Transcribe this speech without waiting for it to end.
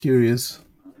Curious.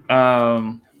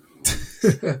 Um,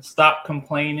 Stop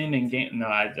complaining and game. No,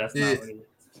 that's Yeah, not what it is.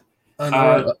 I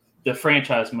know. The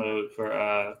franchise mode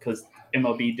for because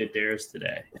MLB did theirs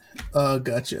today.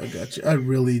 Gotcha. I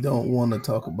really don't want to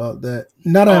talk about that.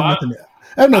 Not I Oh, have nothing.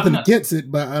 I have I'm nothing not. against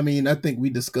it, but I mean, I think we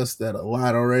discussed that a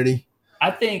lot already. I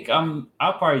think I'll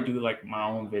probably do like my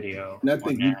own video And I on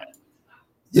think we, that.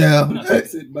 yeah,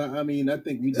 it, but I mean, I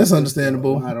think that's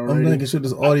understandable. I'm making sure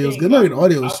this I audio is think good. Look at the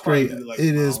audio is I'll probably straight. do like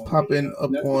It my is own popping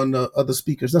video. up on the other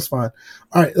speakers. That's fine.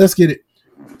 All right, let's get it.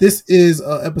 This is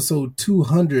episode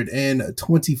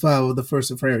 225 of the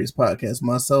First and Furious podcast.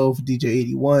 Myself,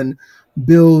 DJ81.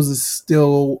 Bills is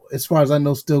still, as far as I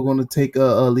know, still going to take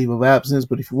a leave of absence.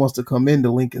 But if he wants to come in,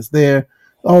 the link is there.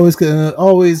 Always,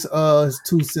 his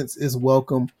 2 cents is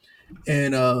welcome.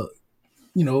 And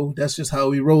that's just how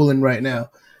we rolling right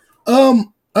now.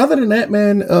 Other than that,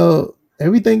 man,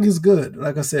 everything is good.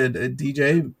 Like I said,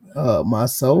 DJ,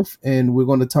 myself, and we're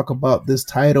going to talk about this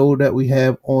title that we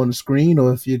have on the screen.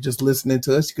 Or if you're just listening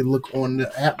to us, you can look on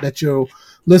the app that you're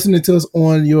listening to us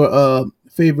on your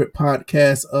favorite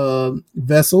podcast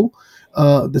vessel.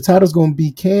 The title's going to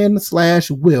be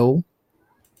Can/Will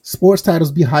Sports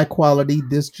Titles Be High Quality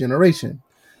This Generation?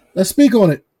 Let's speak on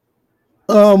it.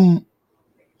 I'll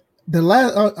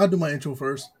do my intro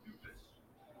first.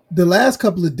 The last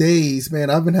couple of days, man,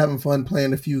 I've been having fun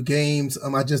playing a few games.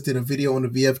 I just did a video on the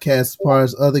VFcast as far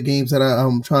as other games that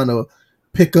I'm trying to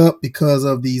pick up because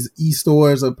of these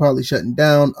e-stores are probably shutting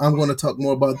down. I'm going to talk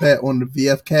more about that on the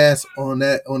VFcast on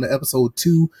the episode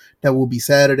 2 that will be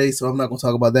Saturday. So I'm not going to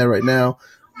talk about that right now.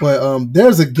 But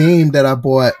there's a game that I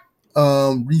bought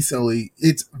recently.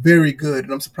 It's very good,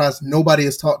 and I'm surprised nobody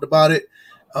has talked about it.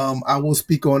 I will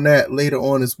speak on that later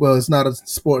on as well. It's not a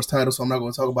sports title, so I'm not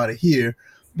going to talk about it here.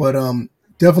 But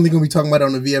definitely going to be talking about it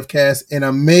on the VFcast, and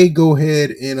I may go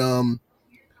ahead and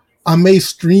I may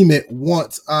stream it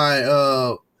once.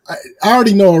 I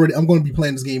already know already. I'm going to be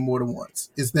playing this game more than once.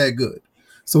 It's that good.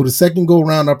 So the second go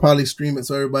around, I'll probably stream it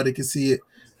so everybody can see it,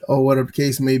 or whatever the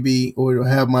case may be, or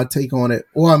have my take on it,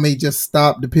 or I may just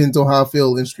stop. Depends on how I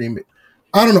feel and stream it.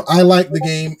 I don't know. I like the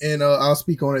game, and I'll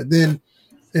speak on it then.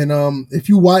 And if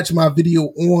you watch my video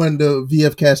on the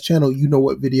VFcast channel, you know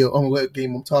what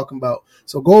game I'm talking about.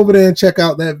 So go over there and check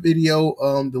out that video.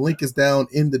 The link is down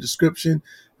in the description.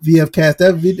 VFcast,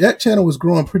 that channel is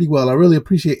growing pretty well. I really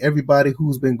appreciate everybody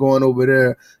who's been going over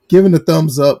there, giving the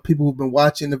thumbs up, people who've been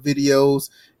watching the videos,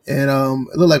 and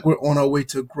it looks like we're on our way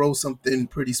to grow something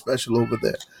pretty special over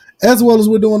there, as well as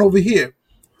we're doing over here.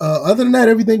 Other than that,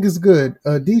 everything is good.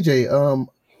 DJ,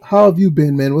 how have you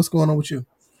been, man? What's going on with you?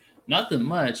 Nothing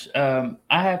much. I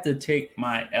have to take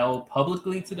my L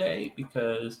publicly today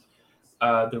because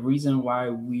the reason why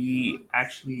we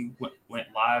actually went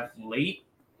live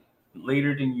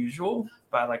later than usual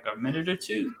by like a minute or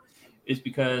two, is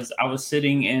because I was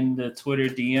sitting in the Twitter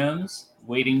DMs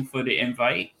waiting for the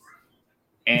invite,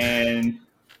 and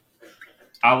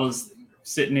I was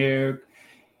sitting there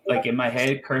like in my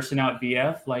head cursing out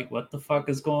VF, like what the fuck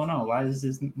is going on? Why is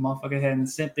this motherfucker hadn't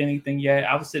sent anything yet?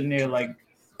 I was sitting there like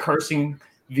cursing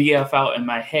VF out in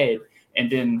my head,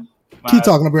 and then keep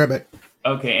talking. I'll be right back.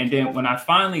 Okay, and then when I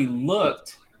finally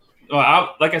looked,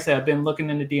 like I said, I've been looking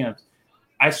in the DMs.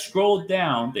 I scrolled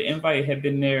down. The invite had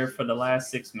been there for the last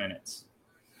 6 minutes.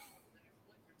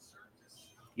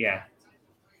 Yeah.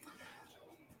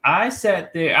 I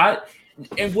sat there.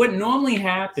 And what normally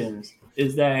happens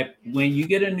is that when you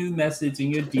get a new message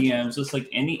in your DMs, just like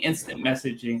any instant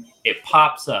messaging, it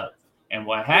pops up. And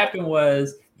what happened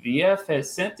was VF had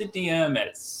sent the DM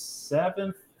at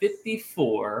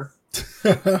 7:54,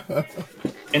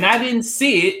 and I didn't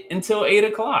see it until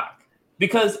 8:00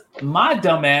 because my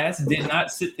dumbass did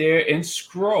not sit there and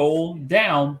scroll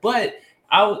down. But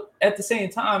at the same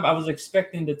time, I was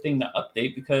expecting the thing to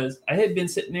update because I had been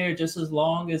sitting there just as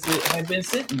long as it had been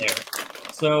sitting there.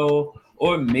 So,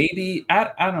 or maybe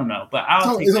I don't know, but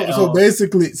I'll take that. So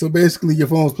basically, your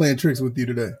phone's playing tricks with you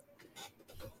today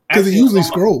because it usually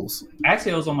scrolls.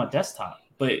 Actually, it was on my desktop,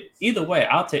 but either way,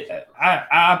 I'll take that.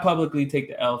 I publicly take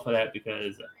the L for that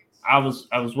because I was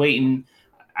waiting.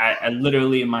 I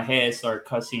literally in my head started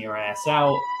cussing your ass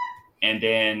out, and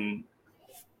then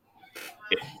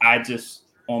I just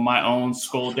on my own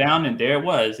scrolled down, and there it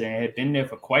was, and it had been there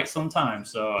for quite some time.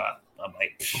 So I'm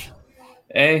like,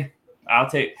 hey, I'll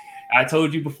take. I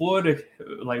told you before that,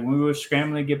 like when we were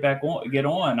scrambling to get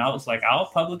on, I was like, I'll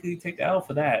publicly take the L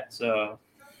for that. So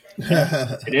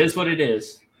it is what it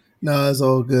is. No, it's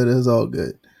all good. It's all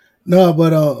good. No,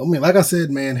 but I mean, like I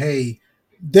said, man, hey,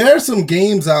 there's some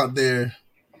games out there,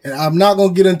 and I'm not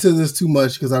gonna get into this too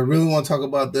much because I really want to talk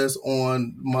about this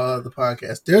on my other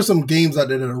podcast. There's some games out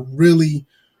there that are really,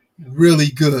 really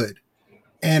good.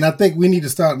 And I think we need to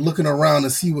start looking around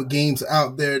and see what games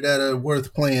out there that are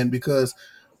worth playing, because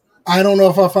I don't know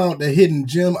if I found the hidden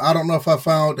gem. I don't know if I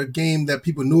found a game that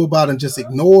people knew about and just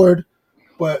ignored.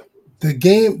 But the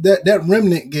game, that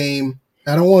Remnant game,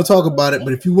 I don't want to talk about it,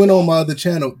 but if you went on my other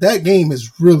channel, that game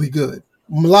is really good.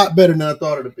 A lot better than I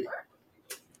thought it'd be.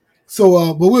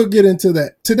 So, but we'll get into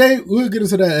that. Today, we'll get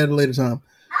into that at a later time.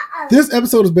 This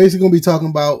episode is basically going to be talking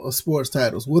about sports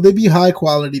titles. Will they be high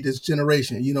quality this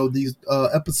generation? You know, these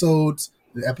episodes,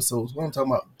 what I'm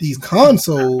talking about, these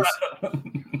consoles.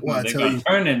 Well, they're going to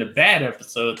turn into bad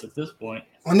episodes at this point.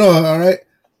 I know, all right?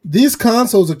 These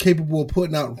consoles are capable of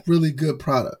putting out really good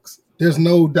products. There's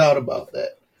no doubt about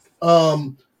that.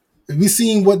 We've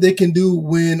seen what they can do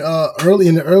when early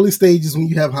in the early stages when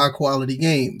you have high quality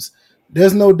games.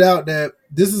 There's no doubt that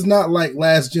this is not like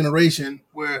last generation,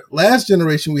 where last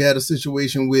generation we had a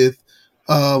situation with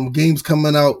games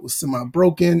coming out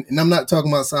semi-broken. And I'm not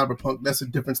talking about Cyberpunk. That's a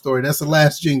different story. That's a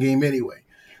last gen game anyway.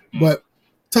 But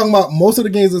talking about most of the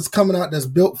games that's coming out that's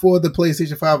built for the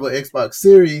PlayStation 5 or Xbox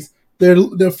Series, there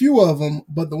are a few of them,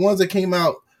 but the ones that came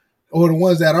out or the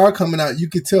ones that are coming out, you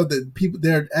could tell that people,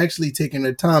 they're actually taking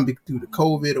their time due to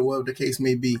COVID or whatever the case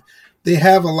may be. They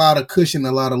have a lot of cushion,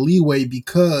 a lot of leeway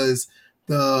because of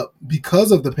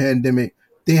the pandemic.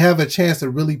 They have a chance to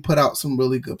really put out some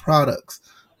really good products.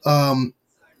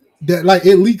 That, like,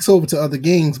 it leaks over to other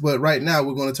games, but right now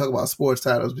we're going to talk about sports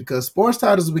titles, because sports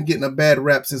titles have been getting a bad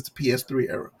rap since the PS3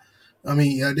 era. I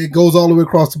mean, it goes all the way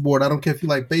across the board. I don't care if you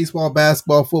like baseball,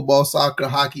 basketball, football, soccer,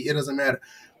 hockey. It doesn't matter.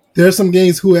 There's some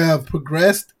games who have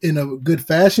progressed in a good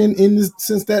fashion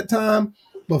since that time,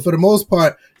 but for the most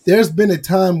part, there's been a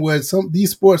time where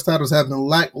these sports titles have been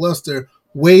lackluster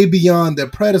way beyond their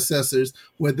predecessors,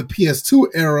 where the PS2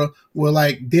 era were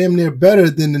like damn near better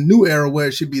than the new era, where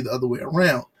it should be the other way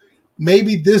around.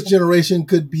 Maybe this generation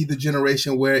could be the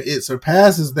generation where it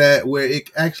surpasses that, where it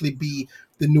actually be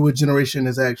the newer generation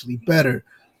is actually better.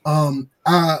 I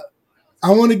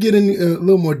want to get in a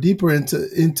little more deeper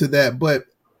into that, but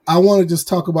I want to just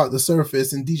talk about the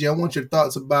surface. And DJ, I want your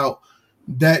thoughts about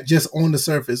that just on the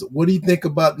surface. What do you think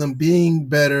about them being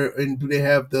better, and do they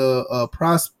have the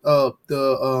prospect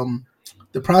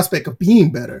of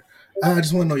being better? I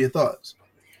just want to know your thoughts.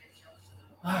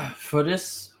 For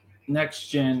this next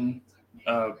generation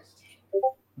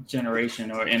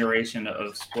or iteration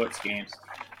of sports games,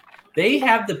 they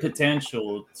have the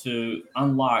potential to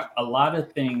unlock a lot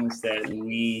of things that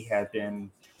we have been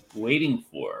waiting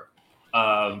for.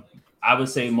 I would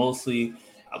say mostly,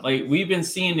 like, we've been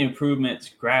seeing improvements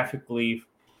graphically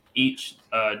each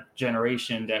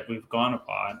generation that we've gone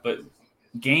upon, but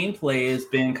gameplay has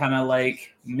been kind of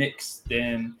like mixed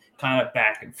and kind of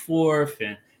back and forth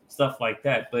and stuff like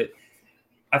that. But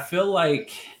I feel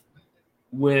like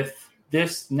with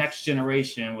this next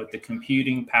generation, with the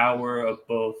computing power of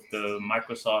both the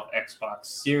Microsoft Xbox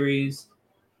Series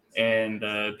and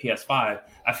the PS5,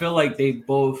 I feel like they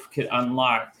both could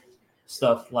unlock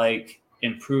stuff like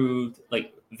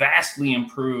vastly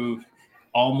improved,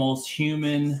 almost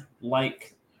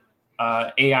human-like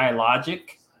AI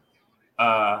logic,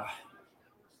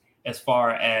 as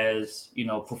far as,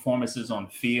 performances on the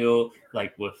field,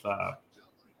 like with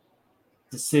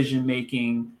decision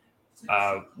making,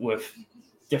 with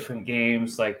different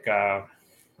games, like the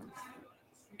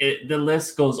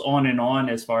list goes on and on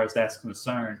as far as that's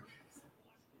concerned.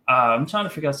 I'm trying to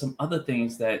figure out some other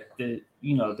things that the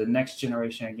next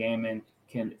generation of gaming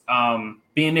can,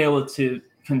 being able to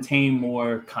contain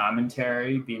more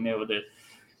commentary, being able to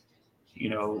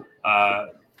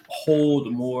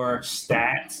hold more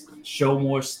stats, show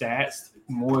more stats,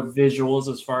 more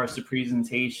visuals as far as the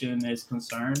presentation is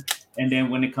concerned. And then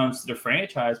when it comes to the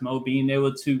franchise mode, being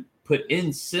able to put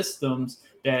in systems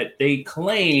that they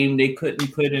claim they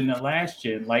couldn't put in the last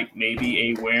gen, like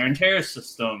maybe a wear and tear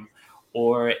system,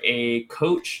 or a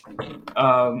coaching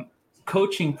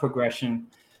progression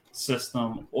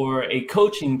system, or a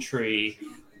coaching tree,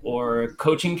 or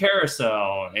coaching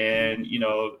carousel, and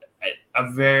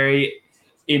a very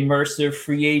immersive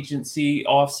free agency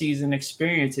off-season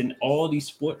experience in all these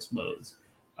sports modes.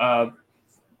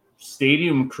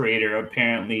 Stadium Creator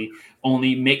apparently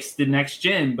only makes the next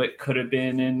gen, but could have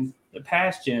been in the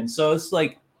past gen. So it's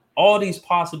like all these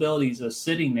possibilities are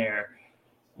sitting there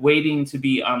waiting to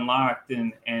be unlocked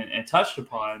and touched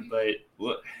upon, but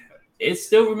it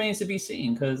still remains to be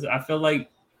seen, because I feel like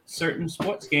certain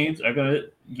sports games are going to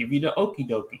give you the okie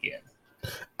doke again.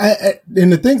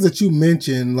 And the things that you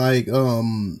mentioned, like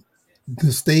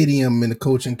the stadium and the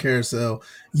coaching carousel,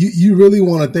 you really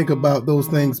want to think about those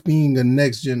things being a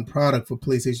next gen product for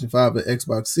PlayStation 5 or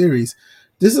Xbox Series.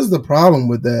 This is the problem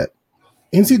with that.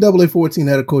 NCAA 14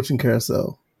 had a coaching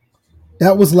carousel.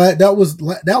 That was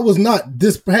not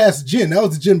this past gen. That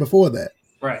was the gen before that.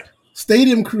 Right.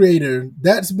 Stadium Creator,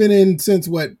 that's been in since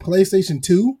what, PlayStation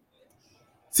 2?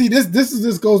 See,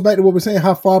 this goes back to what we're saying,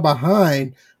 how far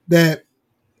behind that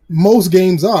most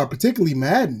games are, particularly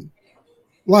Madden.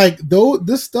 Like, though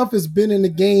this stuff has been in the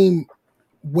game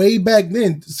way back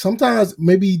then, sometimes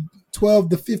maybe 12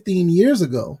 to 15 years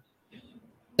ago.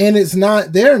 And it's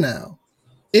not there now.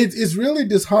 It's really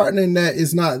disheartening that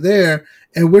it's not there.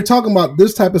 And we're talking about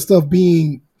this type of stuff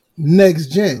being next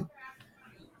gen.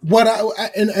 What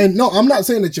and no, I'm not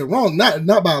saying that you're wrong,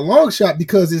 not by a long shot,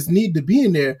 because it's need to be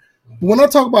in there. But when I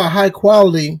talk about high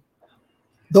quality,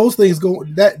 those things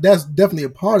that's definitely a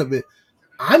part of it.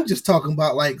 I'm just talking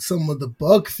about like some of the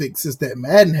bug fixes that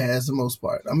Madden has the most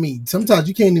part. I mean, sometimes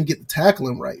you can't even get the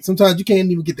tackling right. Sometimes you can't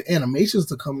even get the animations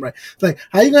to come right. It's like,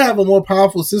 how you gonna have a more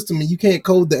powerful system and you can't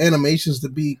code the animations to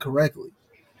be correctly?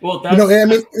 Well,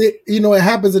 it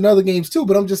happens in other games too.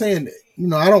 But I'm just saying,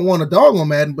 I don't want a dog on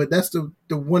Madden, but that's the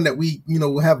one that we,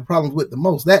 have problems with the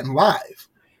most. That and live.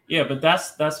 Yeah, but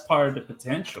that's part of the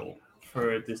potential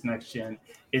for this next gen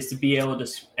is to be able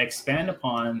to expand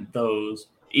upon those,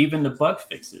 even the bug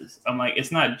fixes. I'm like,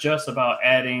 it's not just about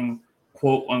adding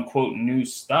quote unquote new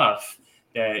stuff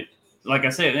that, like I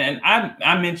said, and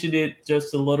I mentioned it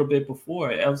just a little bit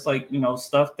before. It was like,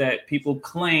 stuff that people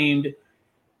claimed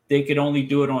they could only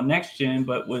do it on next gen,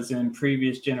 but was in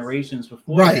previous generations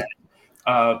before. Right.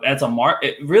 That. As a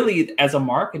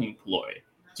marketing ploy,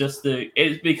 it's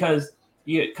because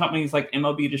companies like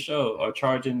MLB The Show are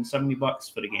charging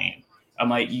 $70 for the game. I'm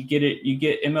like, you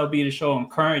get MLB The Show on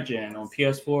current gen on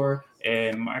PS4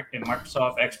 and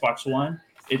Microsoft Xbox One,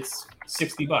 it's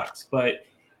 $60. But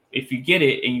if you get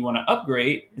it and you want to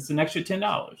upgrade, it's an extra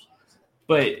 $10.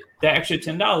 But that extra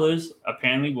 $10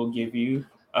 apparently will give you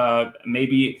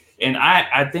maybe, and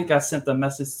I think I sent the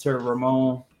message to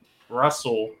Ramon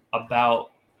Russell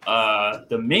about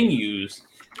the menus.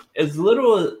 As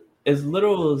little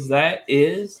as that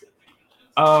is,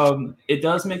 it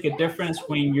does make a difference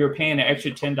when you're paying an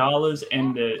extra $10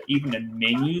 and even the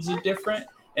menus are different.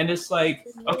 And it's like,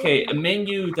 okay, a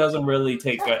menu doesn't really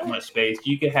take that much space.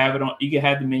 You can have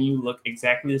the menu look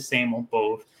exactly the same on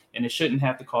both, and it shouldn't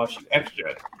have to cost you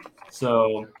extra.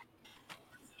 So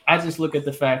I just look at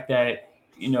the fact that,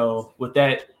 with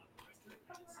that,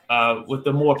 with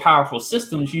the more powerful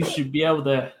systems, you should be able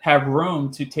to have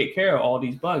room to take care of all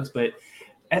these bugs. But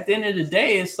at the end of the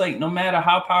day, it's like, no matter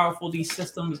how powerful these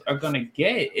systems are going to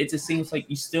get, it just seems like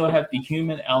you still have the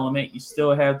human element, you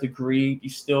still have the greed, you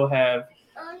still have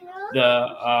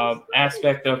the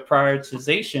aspect of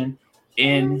prioritization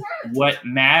in what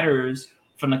matters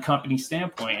from the company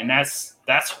standpoint. And that's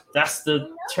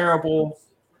the terrible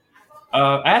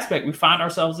aspect we find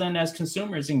ourselves in as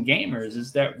consumers and gamers,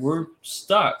 is that we're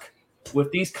stuck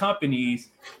with these companies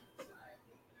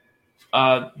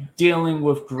dealing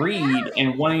with greed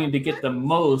and wanting to get the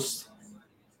most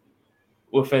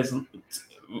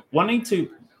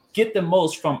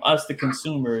from us, the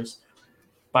consumers,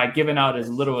 by giving out as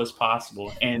little as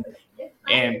possible and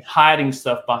hiding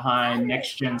stuff behind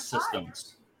next gen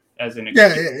systems as an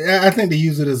excuse. Yeah, I think they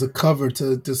use it as a cover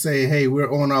to say, hey, we're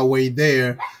on our way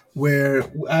there, where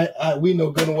we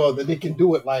know good and well that they can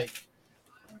do it. Like,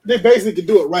 they basically can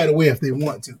do it right away if they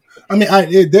want to. I mean,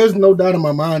 there's no doubt in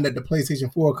my mind that the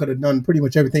PlayStation 4 could have done pretty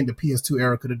much everything the PS2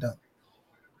 era could have done.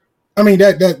 I mean,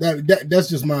 that's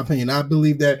just my opinion. I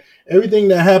believe that everything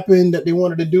that happened that they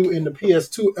wanted to do in the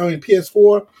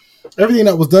PS4, everything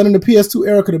that was done in the PS2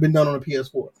 era could have been done on the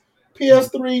PS4.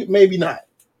 PS3, maybe not.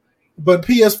 But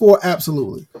PS4,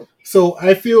 absolutely. So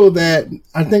I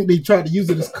think they tried to use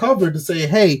it as cover to say,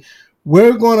 hey,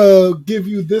 we're going to give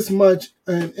you this much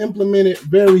and implement it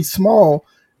very small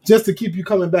just to keep you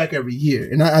coming back every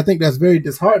year. And I think that's very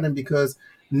disheartening, because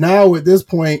now at this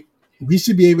point, we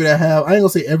should be able to have, I ain't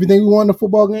going to say everything we want in a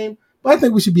football game, but I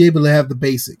think we should be able to have the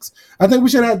basics. I think we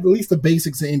should have at least the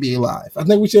basics in NBA Live. I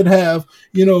think we should have,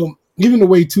 even the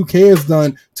way 2K is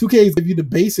done, 2K give you the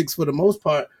basics for the most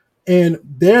part, and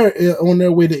they're on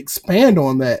their way to expand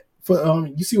on that.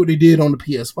 You see what they did on the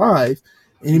PS5.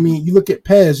 And I mean, you look at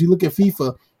PES, you look at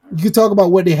FIFA, you can talk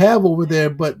about what they have over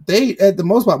there, but they, at the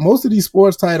most part, most of these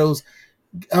sports titles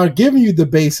are giving you the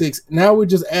basics. Now we're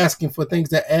just asking for things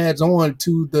that adds on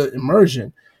to the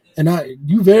immersion. And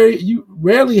you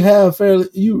rarely have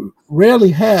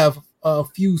a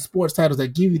few sports titles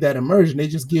that give you that immersion. They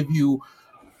just give you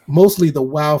mostly the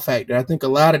wow factor. I think a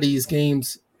lot of these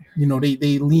games,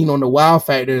 they lean on the wow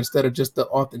factor instead of just the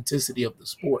authenticity of the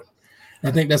sport. I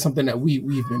think that's something that we've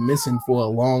been missing for a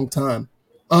long time.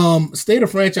 State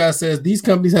of Franchise says these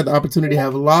companies have the opportunity to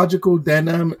have logical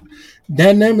dynamics.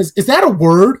 Is that a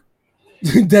word?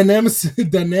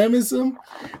 Dynamism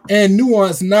and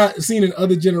nuance not seen in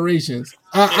other generations.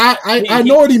 I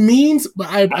know what he means, but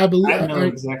I believe I know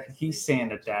exactly. He's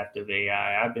saying adaptive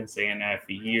AI. I've been saying that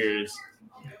for years,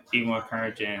 even with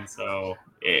current gen. So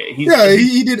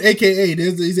he did AKA.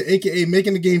 He's an AKA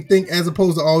making the game think as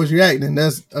opposed to always reacting.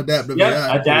 That's adaptive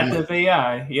AI. Adaptive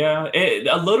AI. Yeah,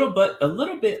 a little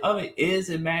bit of it is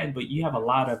in Madden, but you have a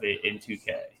lot of it in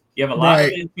 2K. You have a lot of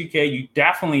it in 2K. You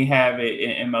definitely have it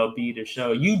in MLB The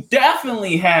Show. You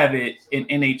definitely have it in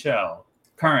NHL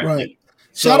currently. Right.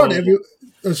 Shout out to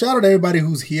everybody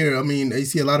who's here. I mean, you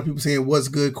see a lot of people saying what's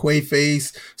good.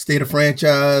 Quayface, State of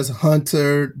Franchise,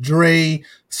 Hunter, Dre,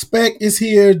 Spec is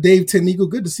here. Dave Tenico,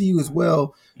 good to see you as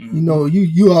well. Mm-hmm. You know,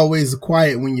 you always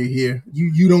quiet when you're here.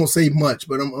 You don't say much,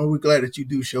 but we're glad that you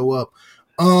do show up.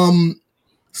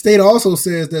 State also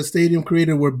says that Stadium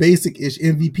Creator were basic-ish.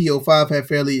 MVP 05 had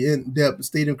fairly in-depth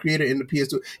Stadium Creator in the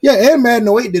PS2. Yeah, and Madden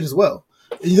 08 did as well.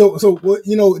 You know, so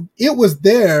it was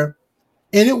there,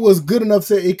 and it was good enough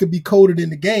so it could be coded in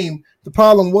the game. The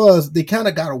problem was they kind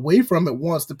of got away from it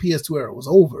once the PS2 era was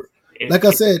over. Like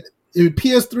I said,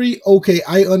 PS3, okay,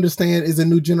 I understand is a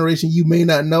new generation. You may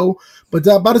not know, but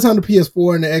by the time the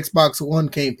PS4 and the Xbox One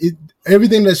came,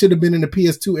 everything that should have been in the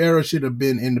PS2 era should have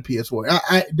been in the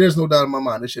PS4. There's no doubt in my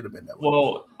mind it should have been that way.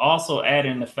 Well, also add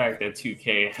in the fact that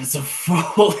 2K has a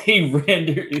fully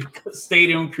rendered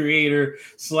Stadium Creator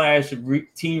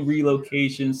 / team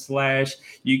relocation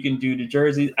 / you can do the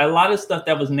jerseys. A lot of stuff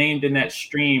that was named in that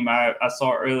stream I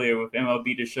saw earlier with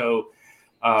MLB The Show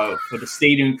for the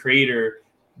Stadium Creator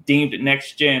deemed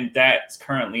next gen, that's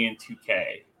currently in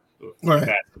 2K. Right.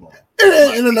 Basketball.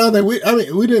 And another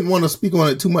thing, we didn't want to speak on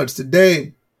it too much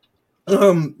today,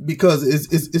 because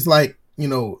it's like, you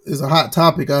know, it's a hot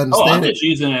topic. I understand. I'm just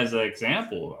using it as an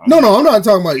example. No, I'm not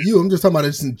talking about you. I'm just talking about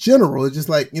it in general. It's just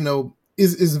like, you know,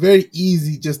 it's very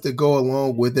easy just to go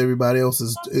along with everybody else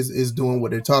is doing what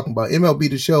they're talking about.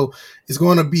 MLB The Show is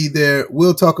going to be there.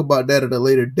 We'll talk about that at a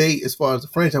later date as far as the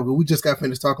franchise. We just got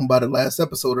finished talking about it last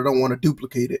episode. I don't want to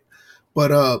duplicate it,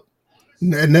 but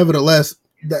nevertheless,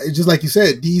 just like you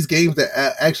said, these games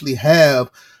that actually have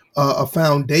a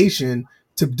foundation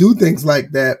to do things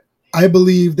like that, I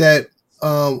believe that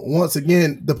once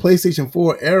again, the PlayStation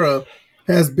 4 era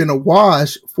has been a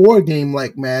wash for a game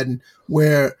like Madden,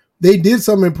 where they did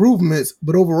some improvements,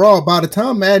 but overall, by the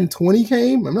time Madden 20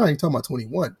 came, I'm not even talking about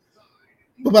 21,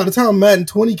 but by the time Madden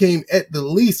 20 came, at the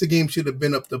least, the game should have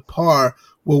been up to par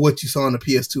with what you saw in the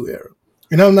PS2 era.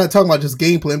 And I'm not talking about just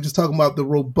gameplay. I'm just talking about the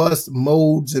robust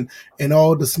modes and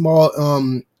all the small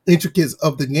intricacies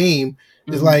of the game.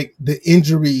 Mm-hmm. It's like the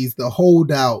injuries, the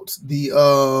holdouts, the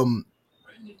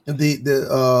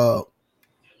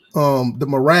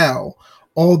morale.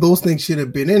 All those things should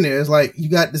have been in there. It's like you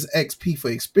got this XP for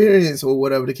experience or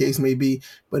whatever the case may be,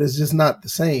 but it's just not the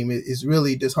same. It's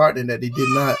really disheartening that they did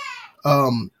not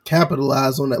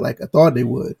capitalize on that like I thought they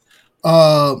would.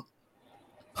 Hunter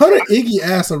Iggy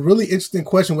asked a really interesting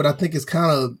question, what I think is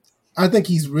I think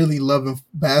he's really loving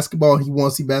basketball. He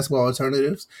wants to see basketball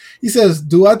alternatives. He says,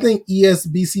 do I think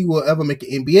ESBC will ever make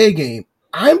an NBA game?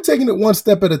 I'm taking it one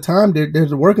step at a time.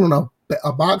 They're working on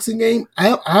a boxing game.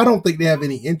 I don't think they have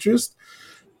any interest.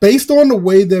 Based on the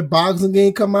way their boxing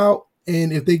game come out,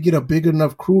 and if they get a big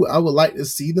enough crew, I would like to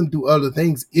see them do other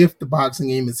things if the boxing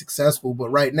game is successful. But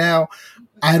right now,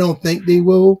 I don't think they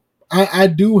will. I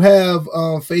do have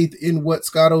faith in what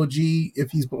Scott OG, if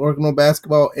he's working on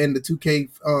basketball, and the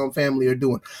 2K family are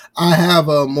doing. I have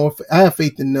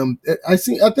faith in them. I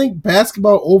think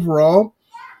basketball overall,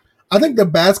 I think the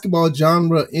basketball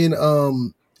genre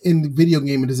in video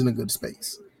gaming is in a good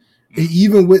space.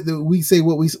 Even with we say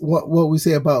what we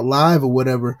say about live or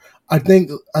whatever, I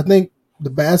think the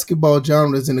basketball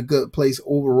genre is in a good place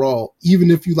overall.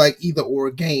 Even if you like either or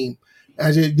a game,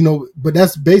 but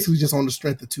that's basically just on the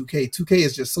strength of 2K. 2K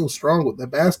is just so strong with the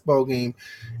basketball game.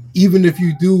 Even if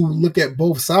you do look at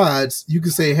both sides, you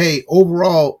can say, hey,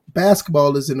 overall,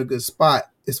 basketball is in a good spot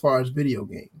as far as video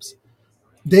games.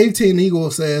 Dave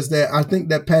Tenigo says that I think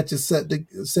that patches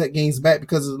set games back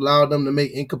because it allowed them to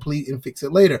make incomplete and fix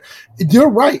it later. You're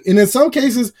right. And in some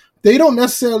cases, they don't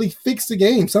necessarily fix the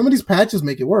game. Some of these patches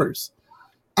make it worse.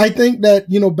 I think that,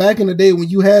 back in the day when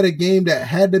you had a game that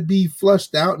had to be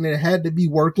flushed out and it had to be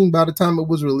working by the time it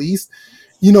was released,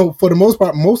 for the most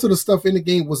part, most of the stuff in the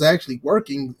game was actually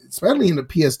working, especially in the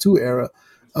PS2 era.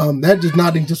 That just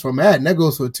not just for Madden. That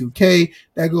goes for 2K.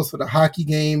 That goes for the hockey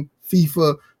game,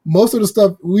 FIFA. Most of the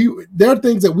stuff, there are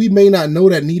things that we may not know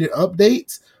that needed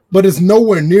updates, but it's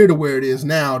nowhere near to where it is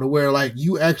now, to where like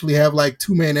you actually have like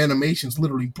 2-man animations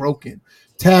literally broken,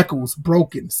 tackles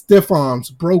broken, stiff arms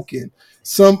broken,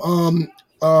 some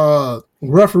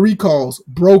referee calls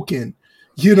broken.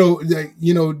 We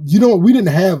didn't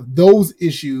have those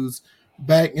issues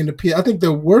back in the PS. I think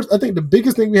the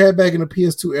biggest thing we had back in the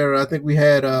PS2 era, I think we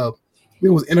had it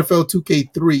was NFL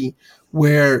 2K3,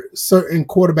 where certain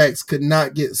quarterbacks could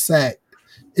not get sacked,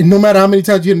 and no matter how many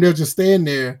times you hit them, they'll just stand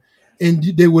there, and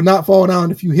they would not fall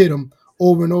down if you hit them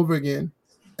over and over again.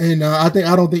 And I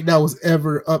don't think that was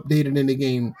ever updated in the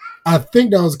game. I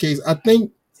think that was the case. I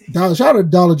think shout out to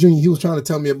Dollar Jr. He was trying to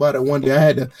tell me about it one day. I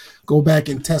had to go back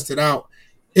and test it out.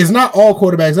 It's not all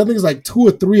quarterbacks. I think it's like 2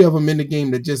 or 3 of them in the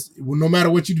game that just, no matter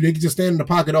what you do, they can just stand in the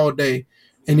pocket all day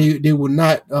and they will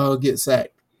not get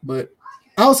sacked. But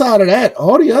outside of that,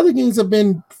 all the other games have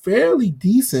been fairly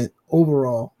decent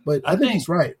overall. But I think he's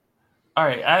right. All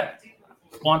right.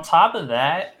 On top of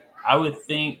that, I would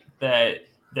think that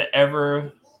the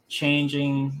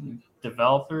ever-changing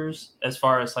developers, as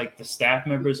far as like the staff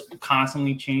members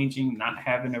constantly changing, not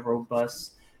having a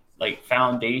robust like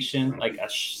foundation, like a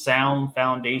sound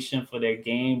foundation for their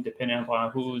game, depending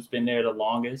upon who's been there the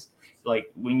longest. Like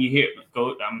when you hear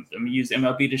I'm gonna use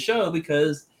MLB The Show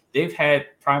because they've had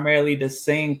primarily the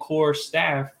same core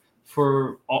staff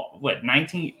for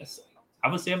 19. I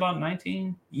would say about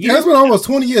 19 years. Yeah, it's been almost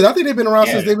 20 years. I think they've been around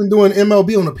since they've been doing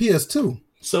MLB on the PS2.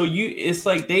 So it's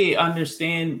like they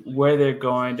understand where they're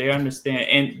going. They understand,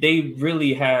 and they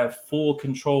really have full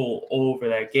control over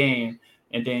that game.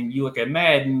 And then you look at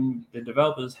Madden, the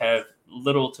developers have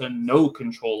little to no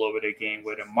control over the game,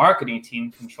 where the marketing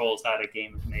team controls how the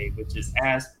game is made, which is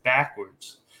ass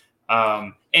backwards.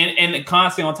 And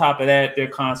constantly on top of that, they're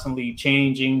constantly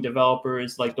changing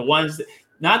developers, like the ones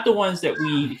not the ones that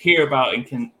we hear about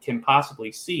and can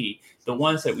possibly see, the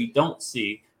ones that we don't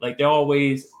see. Like they're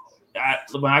always,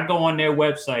 when I go on their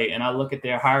website and I look at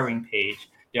their hiring page,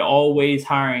 they're always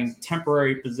hiring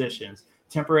temporary positions,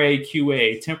 temporary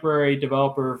QA, temporary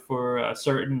developer for a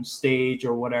certain stage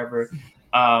or whatever.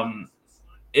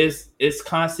 It's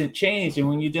constant change. And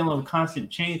when you're dealing with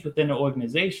constant change within the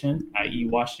organization, i.e.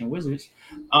 Washington Wizards,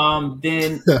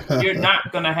 then you're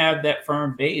not going to have that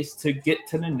firm base to get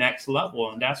to the next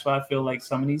level. And that's why I feel like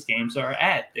some of these games are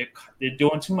at. They're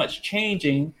doing too much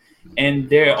changing, and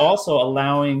they're also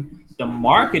allowing the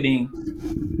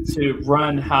marketing to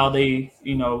run how they,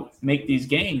 make these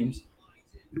games.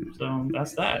 So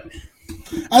that's that.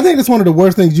 I think that's one of the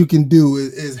worst things you can do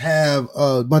is have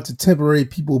a bunch of temporary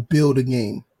people build a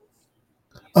game.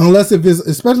 Unless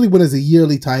especially when it's a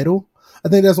yearly title. I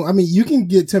think that's what, you can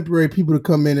get temporary people to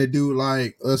come in and do,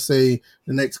 like, let's say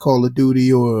the next Call of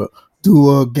Duty, or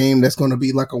do a game that's going to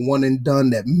be like a one and done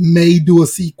that may do a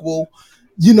sequel.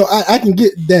 I can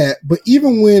get that. But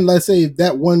even when, let's say,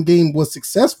 that one game was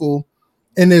successful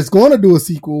and it's going to do a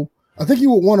sequel, I think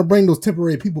you would want to bring those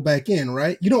temporary people back in,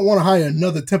 right? You don't want to hire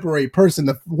another temporary person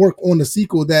to work on the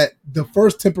sequel that the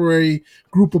first temporary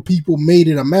group of people made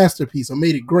it a masterpiece or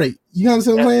made it great. You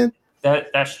understand what I'm saying?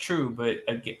 That's true, but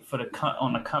again,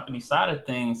 on the company side of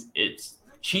things, it's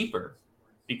cheaper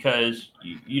because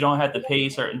you don't have to pay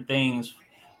certain things.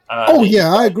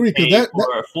 I agree. Because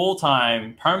for a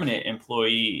full-time permanent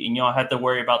employee, and you don't have to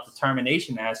worry about the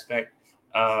termination aspect.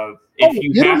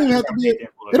 It don't even have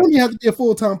to be a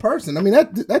full-time person.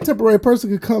 That temporary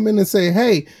person could come in and say,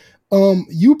 "Hey,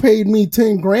 you paid me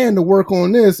 $10,000 to work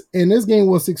on this, and this game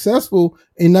was successful,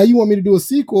 and now you want me to do a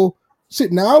sequel?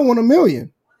 Shit, now I want $1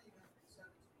 million."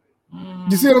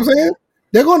 You see what I'm saying?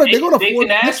 They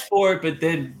can ask for it, but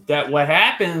then what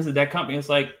happens is that company is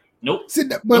like, nope. See,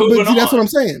 that's what I'm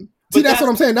saying. That's what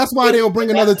I'm saying. That's why they'll bring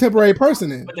another temporary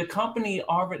person in. But the company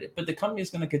is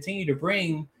going to continue to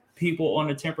bring people on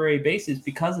a temporary basis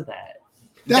because of that.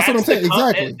 That's what I'm saying.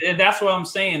 Exactly. And that's what I'm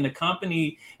saying. The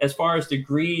company, as far as the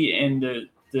greed and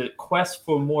the quest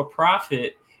for more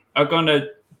profit, are going to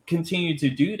continue to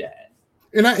do that.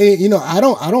 And I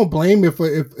don't blame if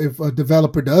a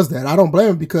developer does that. I don't blame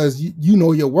him, because you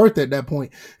know your worth at that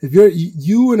point. If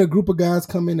you and a group of guys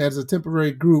come in as a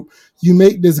temporary group, you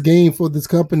make this game for this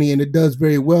company and it does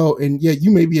very well. And yeah, you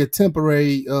may be a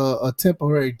temporary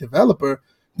developer.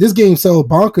 This game sells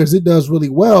bonkers. It does really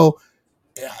well.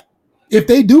 If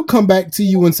they do come back to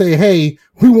you and say, "Hey,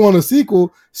 we want a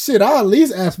sequel," shit, I'll at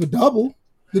least ask for double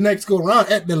the next go around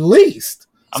at the least.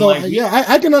 So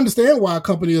I can understand why a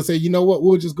company will say, "You know what,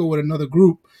 we'll just go with another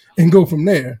group and go from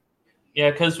there."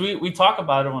 Yeah, because we talk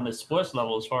about it on the sports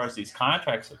level as far as these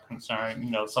contracts are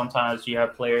concerned. Sometimes you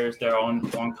have players that are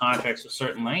on contracts for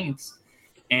certain lengths,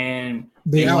 and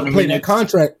They want to outplayed their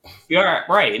contract. Yeah,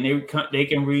 right, and they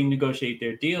can renegotiate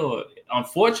their deal.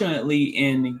 Unfortunately,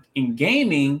 in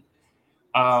gaming,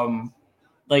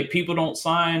 like people don't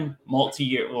sign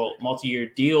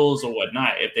multi-year deals or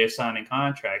whatnot if they're signing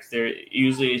contracts. They're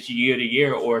usually it's year to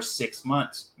year or 6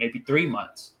 months, maybe 3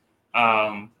 months.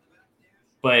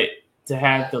 But to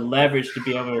have the leverage to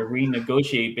be able to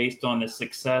renegotiate based on the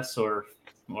success or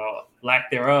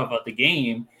lack thereof of the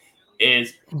game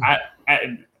is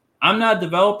I'm not a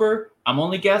developer. I'm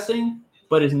only guessing,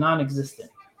 but it's non-existent.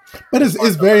 But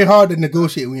it's very hard to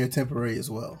negotiate when you're temporary as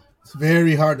well. It's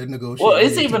very hard to negotiate. Well,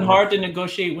 it's even hard to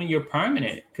negotiate when you're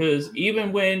permanent, because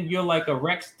even when you're like a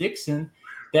Rex Dixon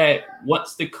that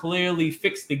wants to clearly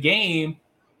fix the game,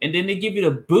 and then they give you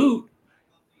the boot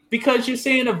because you're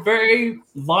saying a very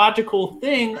logical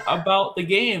thing about the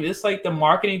game. It's like the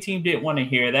marketing team didn't want to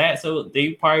hear that, so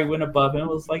they probably went above him.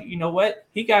 It was like, you know what?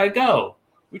 He got to go.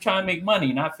 We're trying to make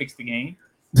money, not fix the game.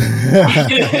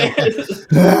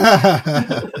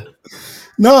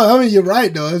 No, I mean you're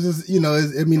right though. It's just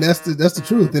I mean that's the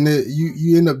truth, and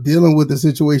you end up dealing with a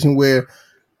situation where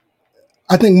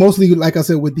I think mostly, like I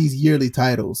said, with these yearly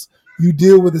titles, you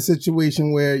deal with a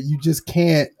situation where you just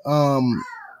can't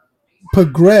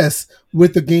progress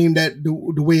with the game that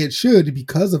the way it should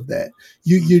because of that.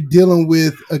 You're dealing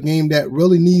with a game that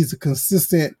really needs a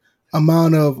consistent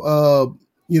amount of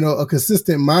a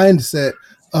consistent mindset.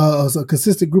 A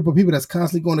consistent group of people that's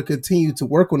constantly going to continue to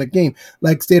work on the game.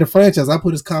 Like State of Franchise, I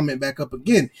put his comment back up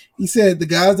again. He said the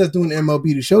guys that's doing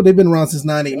MLB The Show, they've been around since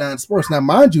 989 Sports. Now,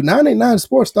 mind you, 989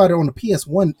 Sports started on the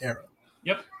PS1 era.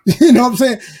 Yep. You know what I'm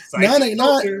saying?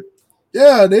 989.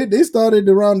 Yeah, they started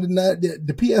around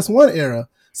the PS1 era.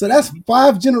 So that's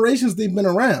 5 generations they've been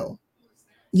around.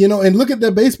 And look at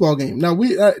their baseball game. Now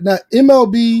now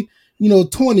MLB,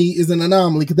 20 is an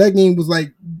anomaly because that game was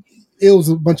like, it was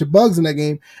a bunch of bugs in that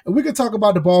game. And we could talk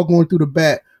about the ball going through the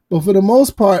bat. But for the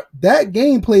most part, that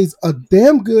game plays a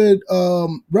damn good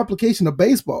replication of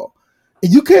baseball.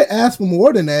 And you can't ask for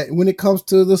more than that when it comes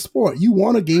to the sport. You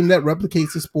want a game that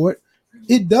replicates the sport.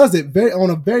 It does it on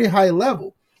a very high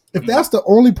level. If that's the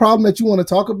only problem that you want to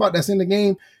talk about that's in the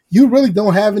game, you really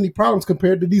don't have any problems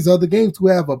compared to these other games who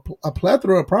have a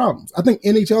plethora of problems. I think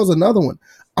NHL is another one.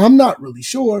 I'm not really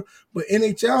sure, but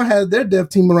NHL has their dev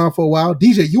team around for a while.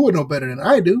 DJ, you would know better than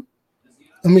I do.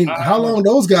 I mean, how long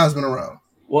those guys been around?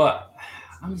 Well,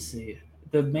 let me see.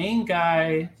 The main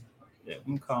guy, I'm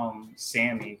gonna call him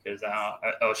Sammy because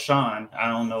Sean. I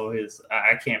don't know his.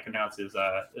 I can't pronounce his.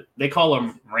 They call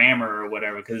him Rammer or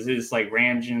whatever because it's like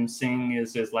Ramjin Singh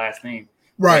is his last name.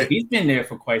 Right. But he's been there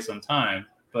for quite some time,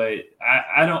 but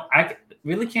I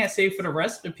really can't say for the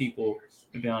rest of the people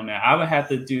to be on that. I would have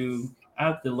to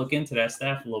look into that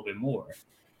staff a little bit more.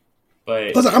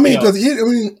 But I mean,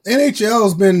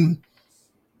 NHL's been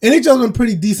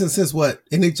pretty decent since what?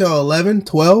 NHL 11,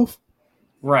 12?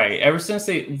 Right. Ever since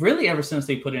they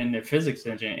put in their physics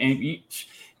engine. And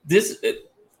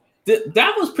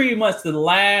that was pretty much the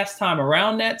last time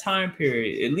around that time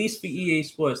period, at least for EA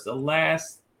Sports, the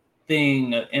last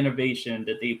thing of innovation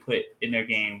that they put in their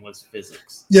game was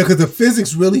physics. Yeah, because the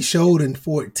physics really showed in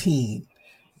 14.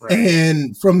 Right.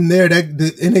 And from there,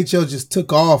 the NHL just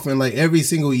took off, and like every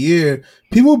single year,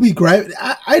 people be griping.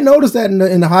 I noticed that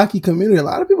in the hockey community, a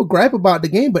lot of people gripe about the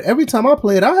game, but every time I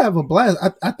play it, I have a blast.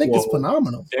 I think it's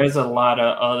phenomenal. There's a lot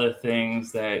of other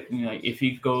things that if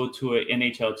you go to an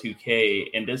NHL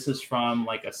 2K, and this is from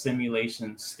like a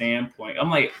simulation standpoint, I'm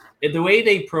like the way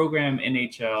they program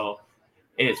NHL,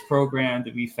 it's programmed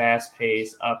to be fast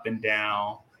paced, up and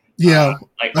down. Yeah,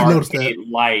 like arcade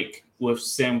like. With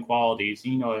sim qualities,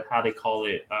 how they call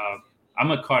it. I'm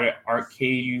gonna call it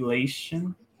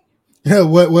arcadeulation. Yeah,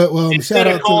 instead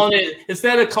of calling it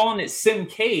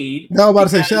Simcade. No, I'm about to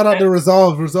say shout out to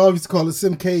Resolve. Resolve used to call it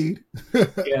Simcade.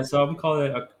 Yeah, so I'm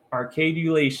calling it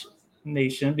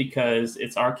arcadeulation because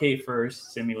it's arcade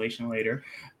first, simulation later.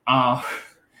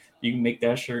 You can make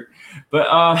that shirt, but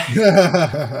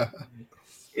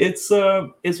it's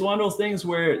one of those things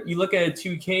where you look at a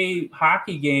 2K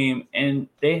hockey game and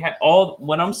they have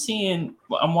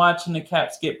I'm watching the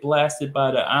Caps get blasted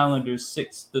by the Islanders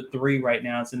 6-3 right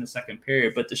now. It's in the second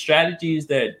period, but the strategies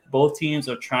that both teams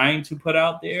are trying to put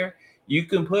out there, you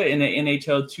can put in an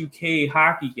NHL 2K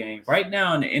hockey game right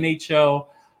now. In the NHL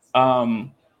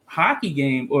hockey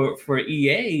game or for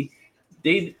EA,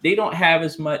 they don't have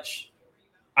as much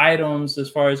items as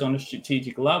far as on a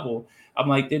strategic level. I'm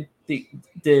like the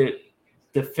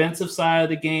defensive side of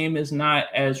the game is not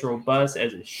as robust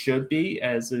as it should be,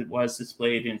 as it was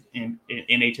displayed in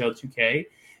NHL 2K.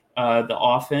 The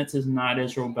offense is not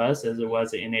as robust as it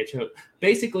was at NHL.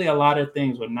 Basically, a lot of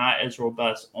things were not as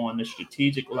robust on the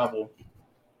strategic level,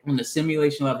 on the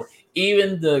simulation level.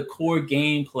 Even the core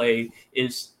gameplay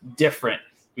is different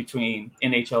between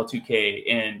NHL 2K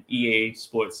and EA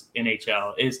Sports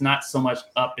NHL. It's not so much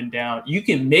up and down. You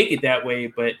can make it that way,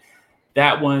 but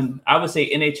that one, I would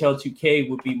say NHL 2K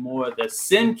would be more the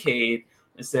simcade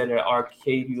instead of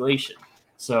arcadeulation.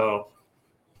 So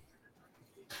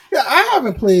Yeah, I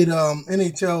haven't played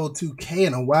NHL 2K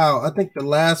in a while. I think the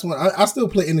last one I still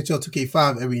play NHL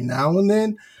 2K5 every now and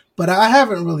then, but I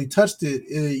haven't really touched it.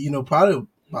 Probably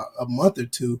about a month or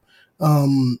two.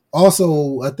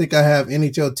 Also, I think I have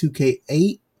NHL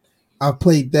 2K8. I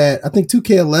played that. I think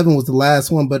 2K11 was the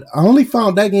last one, but I only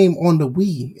found that game on the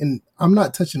Wii, and I'm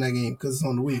not touching that game because it's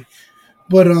on the Wii.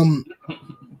 But I'm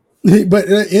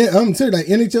saying like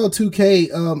NHL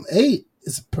 2K8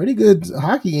 is a pretty good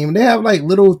hockey game. They have like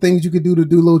little things you could do to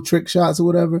do little trick shots or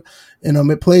whatever, and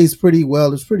it plays pretty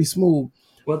well. It's pretty smooth.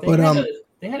 Well,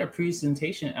 they had a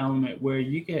presentation element where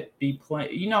you could be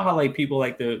playing. You know how like people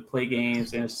like to play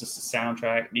games and it's just a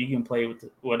soundtrack. You can play with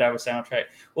whatever soundtrack.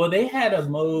 Well, they had a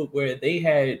mode where they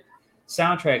had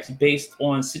soundtracks based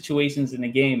on situations in the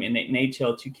game in the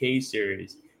NHL 2K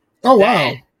series. Oh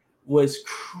wow, that was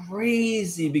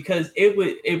crazy because it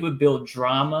would build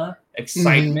drama,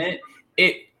 excitement.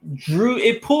 Mm-hmm.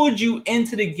 It pulled you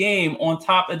into the game on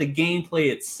top of the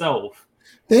gameplay itself.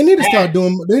 They need to start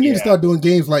doing. They need to start doing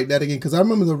games like that again. Because I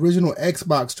remember the original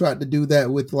Xbox tried to do that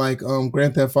with like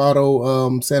Grand Theft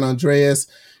Auto, San Andreas.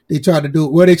 They tried to do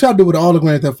it. Well, they tried to do it with all the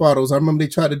Grand Theft Autos. I remember they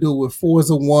tried to do it with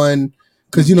Forza 1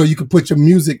 because you could put your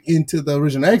music into the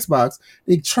original Xbox.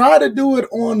 They tried to do it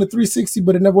on the 360,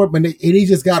 but it never worked. But they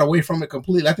just got away from it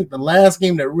completely. I think the last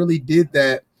game that really did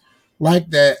that, like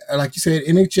you said,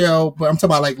 NHL. But I'm talking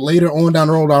about like later on down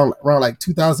the road, around like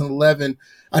 2011.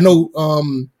 I know.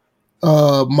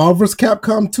 Marvel vs.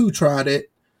 Capcom 2 tried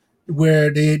it,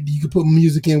 where you could put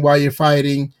music in while you're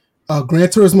fighting. Gran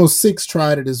Turismo 6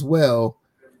 tried it as well,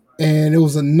 and it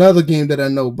was another game that I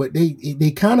know, but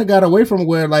they kind of got away from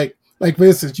where like for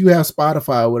instance, you have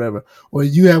Spotify or whatever, or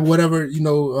you have whatever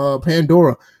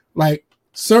Pandora. Like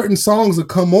certain songs will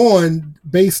come on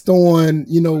based on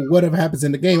whatever happens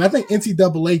in the game. I think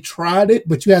NCAA tried it,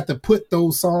 but you have to put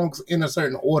those songs in a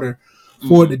certain order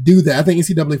for it to do that. I think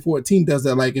NCAA 14 does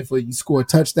that, like if you score a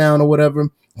touchdown or whatever,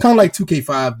 kind of like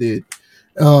 2K5 did.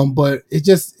 But it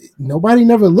just, nobody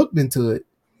never looked into it.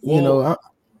 Well,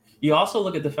 you also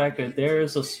look at the fact that there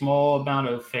is a small amount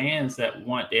of fans that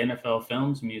want the NFL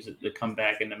Films music to come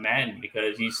back into Madden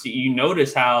because you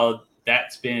notice how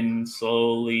that's been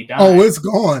slowly dying. Oh, it's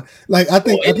gone. Like I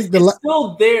think it's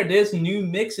still there. There's new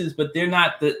mixes, but they're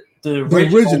not the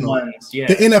original ones. Yeah,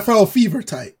 the NFL Fever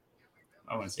type.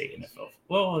 I wouldn't say NFL.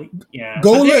 Well, yeah.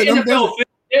 Go ahead.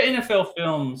 NFL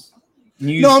Films.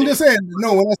 Music. No, I'm just saying.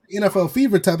 No, when I say NFL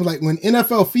Fever type, like when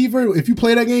NFL Fever, if you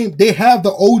play that game, they have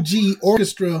the OG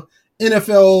orchestra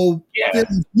NFL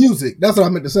music. That's what I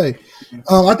meant to say.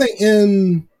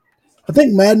 Mm-hmm. I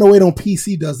think Madden 08 on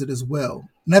PC does it as well.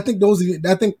 And I think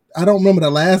I don't remember the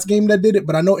last game that did it,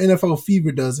 but I know NFL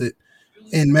Fever does it,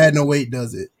 and Madden 08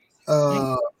 does it.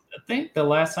 I think the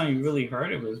last time you really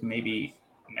heard it was maybe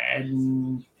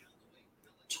Madden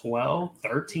 12,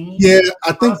 13? Yeah,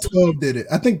 I think 12 did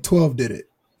it.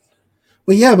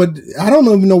 But yeah, but I don't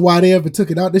even know why they ever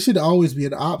took it out. There should always be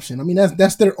an option. I mean,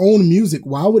 that's their own music.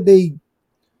 Why would they?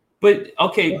 But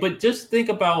just think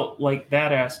about like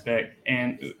that aspect,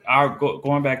 and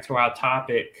going back to our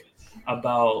topic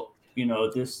about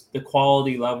the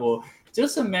quality level.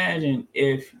 Just imagine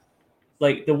if,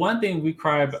 like, the one thing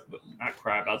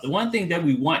the one thing that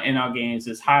we want in our games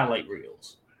is highlight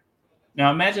reels. Now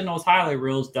imagine those highlight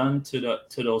reels done to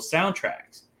those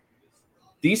soundtracks.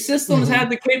 These systems have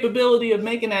the capability of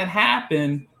making that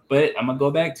happen, but I'm gonna go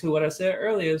back to what I said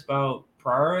earlier. It's about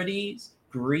priorities,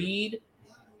 greed,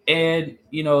 and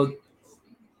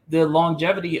the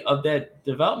longevity of that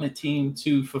development team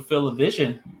to fulfill a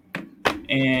vision.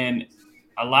 And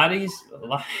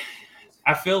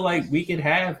I feel like we could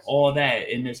have all that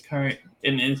in this current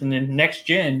in the next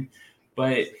gen,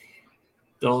 but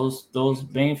those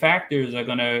main factors are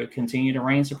going to continue to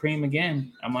reign supreme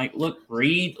again. I'm like, look,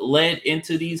 greed led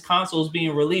into these consoles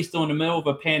being released in the middle of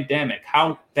a pandemic.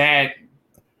 How bad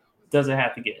does it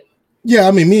have to get? Yeah,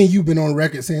 I mean, me and you've been on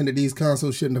record saying that these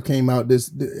consoles shouldn't have came out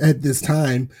at this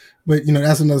time, but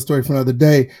that's another story for another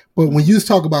day. But when you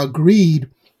talk about greed,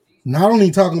 not only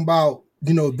talking about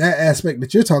that aspect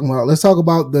that you're talking about, let's talk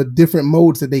about the different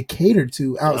modes that they cater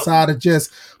to outside of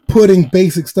just putting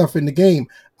basic stuff in the game.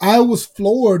 I was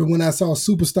floored when I saw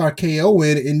Superstar KO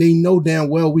in it, and they know damn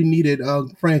well we needed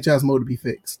franchise mode to be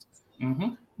fixed. Mm-hmm.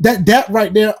 That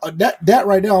right there, that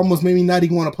right there almost made me not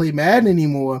even want to play Madden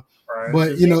anymore. Right.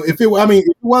 But if it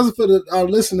wasn't for our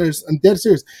listeners, I'm dead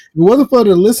serious. If it wasn't for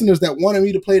the listeners that wanted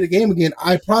me to play the game again,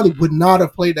 I probably would not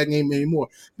have played that game anymore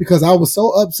because I was so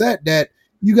upset that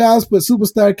you guys put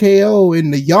Superstar KO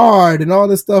in the yard and all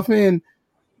this stuff in.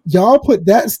 Y'all put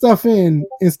that stuff in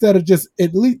instead of just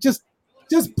at least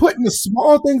just putting the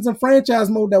small things in franchise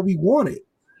mode that we wanted.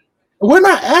 We're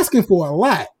not asking for a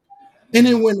lot. And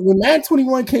then when Madden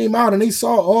 21 came out and they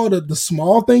saw all the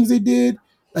small things they did,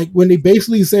 like when they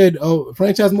basically said, oh,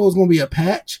 franchise mode is going to be a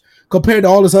patch compared to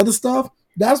all this other stuff,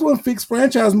 that's when fixed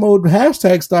franchise mode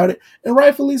hashtag started, and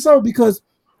rightfully so, because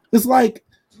it's like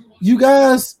you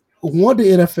guys want the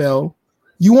NFL,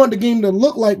 you want the game to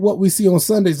look like what we see on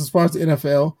Sundays as far as the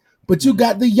NFL, but you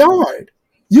got the yard.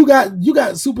 You got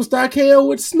Superstar KO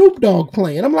with Snoop Dogg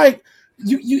playing. I'm like,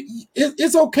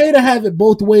 it's okay to have it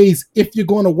both ways if you're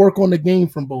going to work on the game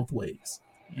from both ways.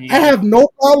 Yeah. I have no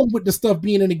problem with the stuff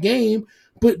being in the game,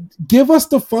 but give us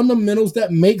the fundamentals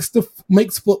that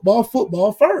makes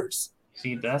football first.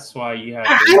 See, that's why you have.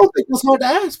 I don't think that's hard to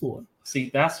ask for. See,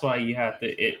 that's why you have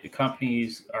to. The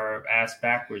companies are ass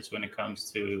backwards when it comes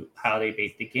to how they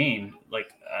make the game.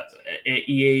 Like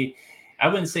EA, I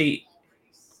wouldn't say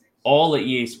all of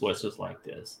EA Sports was like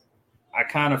this. I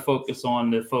kind of focus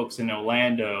on the folks in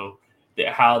Orlando,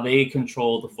 how they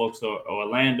control the folks in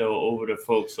Orlando over the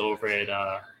folks over at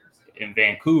in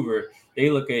Vancouver. They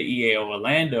look at EA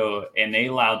Orlando and they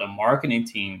allow the marketing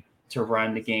team to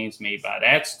run the games made by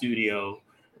that studio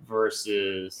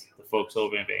versus the folks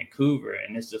over in Vancouver.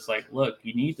 And it's just like, look,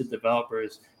 you need the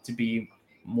developers to be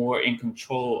more in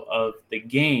control of the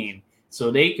game so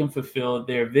they can fulfill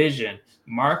their vision.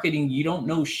 Marketing, you don't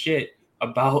know shit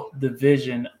about the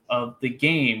vision of the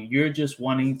game. You're just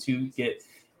wanting to get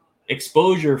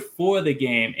exposure for the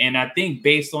game. And I think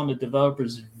based on the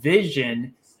developer's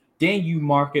vision, then you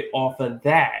market off of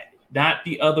that, not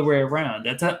the other way around.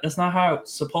 That's not how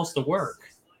it's supposed to work.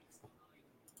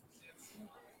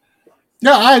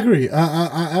 No, I agree.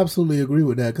 I absolutely agree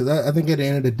with that because I think at the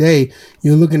end of the day,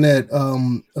 you're looking at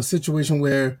a situation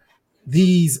where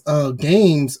these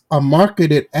games are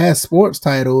marketed as sports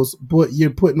titles, but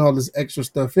you're putting all this extra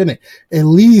stuff in it. At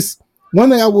least one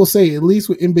thing I will say, at least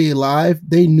with NBA Live,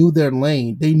 they knew their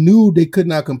lane. They knew they could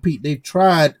not compete. They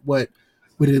tried with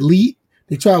Elite.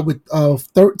 They tried with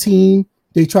 13.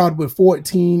 They tried with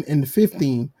 14 and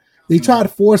 15. They tried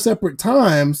 4 separate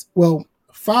times. Well,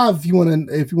 5 if you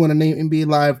want to name NBA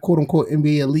Live, quote unquote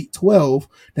NBA Elite 12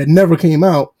 that never came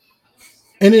out.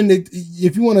 And then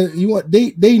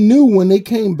they knew when they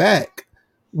came back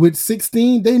with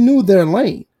 16, they knew their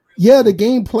lane. Yeah, the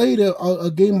game played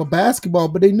a game of basketball,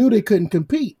 but they knew they couldn't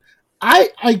compete. I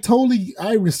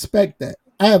respect that.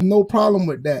 I have no problem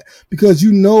with that because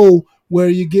you know where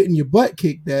you're getting your butt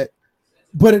kicked at.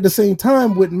 But at the same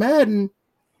time, with Madden,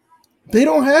 they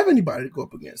don't have anybody to go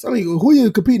up against. I mean, who are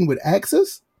you competing with?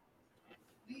 Axis?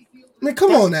 I mean,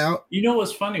 come on now. You know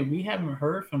what's funny? We haven't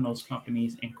heard from those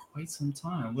companies in quite some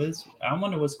time. I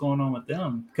wonder what's going on with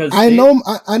them because I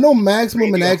know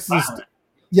Maximum and Axis.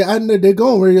 Yeah, I know they're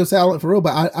going radio silent for real.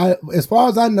 But I as far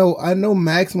as I know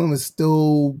Maximum is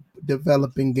still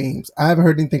developing games. I haven't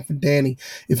heard anything from Danny.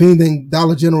 If anything,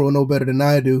 Dollar General will know better than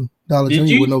I do. Dollar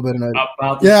Junior would know better than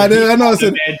I do. Yeah, I did. I know.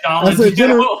 I said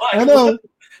General. I know.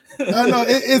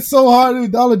 It's so hard to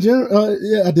Dollar General.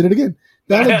 Yeah, I did it again.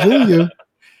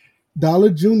 Dollar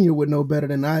Junior would know better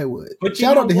than I would. But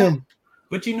shout out to him.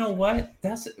 But you know what?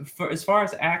 That's for as far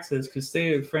as Axis, because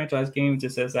their franchise game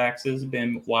just as Axis has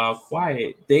been wild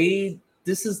quiet.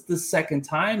 This is the second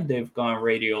time they've gone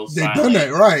radio silent. They've done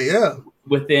that, right? Yeah.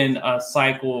 Within a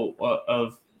cycle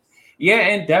of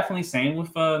and definitely same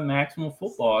with Maximum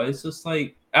Football. It's just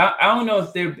like I don't know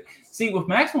if they're with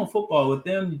Maximum Football with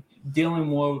them dealing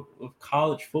more with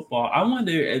college football. I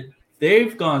wonder if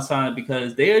they've gone silent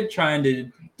because they're trying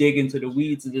to dig into the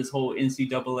weeds of this whole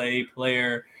NCAA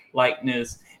player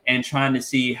likeness and trying to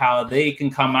see how they can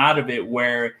come out of it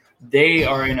where they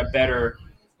are in a better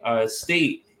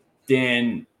state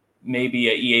than maybe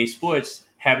a EA Sports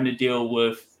having to deal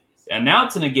with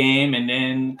announcing a game and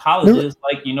then colleges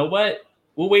like, you know what?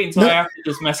 We'll wait until after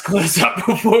this mess clears up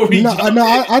before we.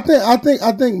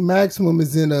 I think Maximum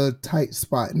is in a tight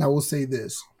spot, and I will say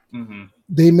this: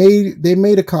 they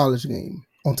made a college game.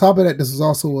 On top of that, this is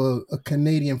also a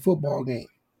Canadian football game.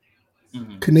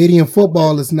 Canadian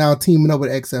football is now teaming up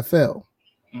with XFL,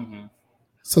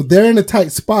 so they're in a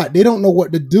tight spot. They don't know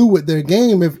what to do with their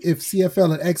game if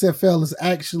CFL and XFL is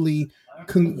actually,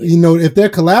 if they're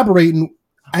collaborating.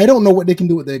 I don't know what they can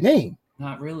do with their game.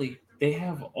 Not really. They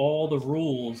have all the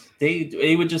rules.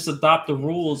 They would just adopt the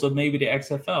rules of maybe the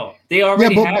XFL. They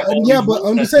already have all these But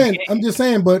rule sets in game. I'm just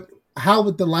saying, but how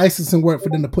would the licensing work for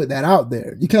them to put that out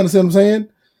there? You kind of see what I'm saying?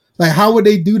 Like, how would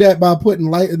they do that by putting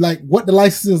like what the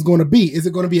licensing is going to be? Is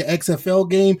it going to be an XFL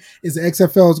game? Is the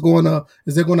XFL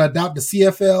is they going to adopt the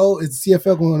CFL? Is the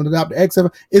CFL going to adopt the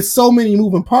XFL? It's so many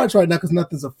moving parts right now because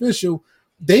nothing's official.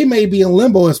 They may be in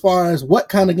limbo as far as what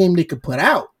kind of game they could put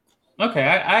out. Okay,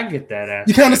 I get that aspect.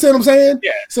 You kind of see what I'm saying?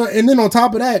 Yeah. So, and then on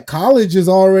top of that, college is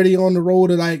already on the road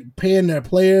to like paying their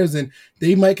players, and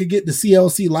they might could get the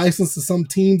CLC license to some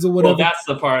teams or whatever. Well, that's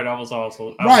the part I was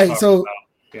also right. So, about.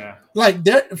 Yeah, like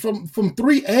they're from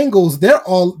three angles,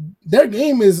 their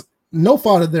game is no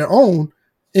fault of their own.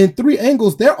 In three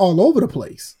angles, they're all over the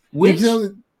place. Which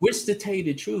to tell you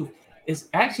the truth, is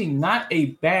actually not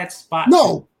a bad spot.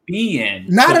 No. Be in.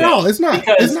 Not at all. It's not.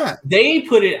 It's not. They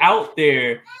put it out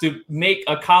there to make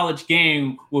a college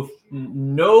game with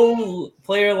no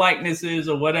player likenesses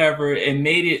or whatever, and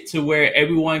made it to where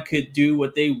everyone could do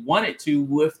what they wanted to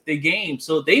with the game.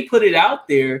 So they put it out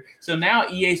there. So now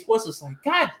EA Sports is like,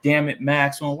 God damn it,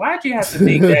 Maxwell, why'd you have to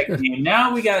make that game?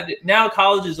 Now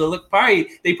colleges are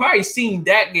they probably seen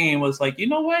that game was like, you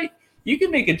know what? You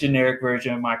can make a generic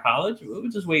version of my college. We'll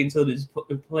just wait until this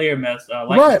player mess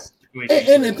right.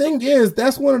 And the thing is,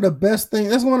 that's one of the best things.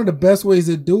 That's one of the best ways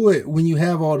to do it when you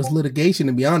have all this litigation.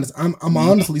 To be honest, I'm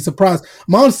honestly surprised.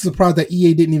 I'm honestly surprised that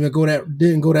EA didn't go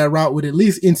that route with at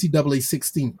least NCAA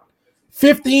 16.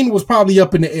 15 was probably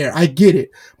up in the air. I get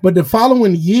it, but the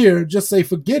following year, just say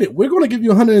forget it. We're going to give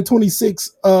you 126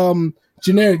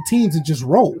 generic teams and just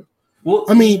roll. Well,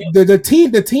 I mean,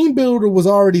 the team builder was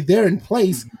already there in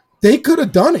place. They could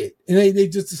have done it, and they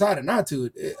just decided not to.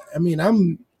 I mean,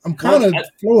 I'm kind of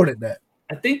floored at that.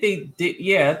 I think they did.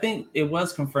 Yeah, I think it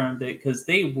was confirmed that because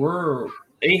they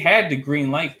had the green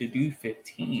light to do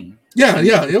 15. Yeah.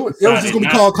 It was just going to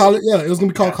be called college. Yeah, it was going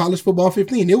to be called college football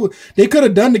 15. They could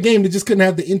have done the game. They just couldn't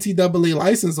have the NCAA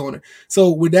license on it.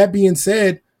 So with that being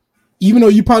said, even though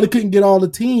you probably couldn't get all the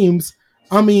teams,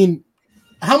 I mean,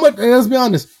 how much? Let's be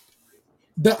honest.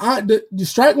 The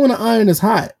strike when the iron is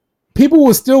hot. People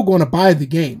were still going to buy the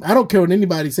game. I don't care what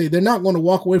anybody say. They're not going to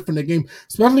walk away from the game,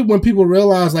 especially when people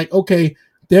realize, like, okay,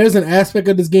 there's an aspect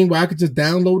of this game where I could just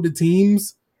download the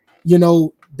teams,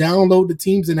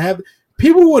 and have –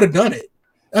 people would have done it.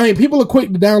 I mean, people are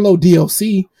quick to download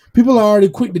DLC. People are already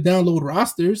quick to download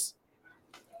rosters.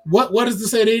 What is to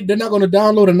say they're not going to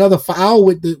download another file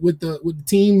with the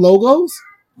team logos?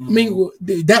 Mm-hmm. I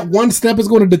mean, that one step is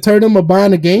going to deter them from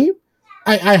buying a game?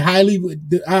 I highly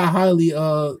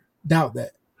doubt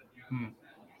that.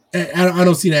 I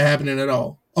don't see that happening at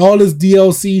all. All this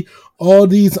DLC, all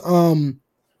these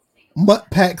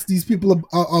MUT packs, these people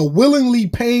are willingly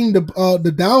paying the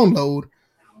download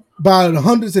by the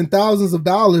hundreds and thousands of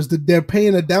dollars that they're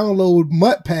paying to download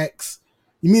MUT packs.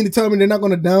 You mean to tell me they're not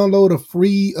going to download a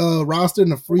free roster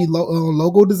and a free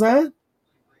logo design?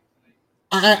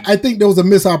 I think there was a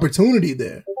missed opportunity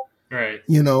there. Right.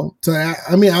 So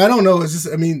I mean, I don't know. It's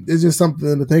just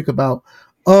something to think about.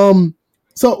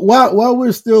 So while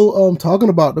we're still talking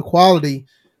about the quality,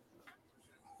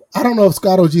 I don't know if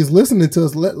Scott OG is listening to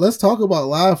us. Let's talk about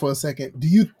live for a second. Do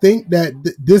you think that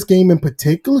this game in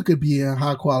particular could be in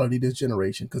high quality this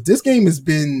generation? Because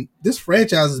this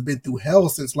franchise has been through hell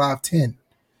since Live 10.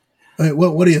 I mean,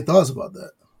 what are your thoughts about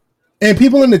that? And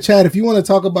people in the chat, if you want to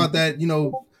talk about that,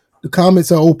 the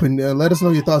comments are open. Let us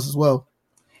know your thoughts as well.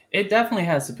 It definitely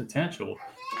has the potential.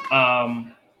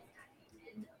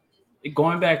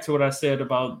 Going back to what I said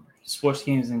about sports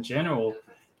games in general,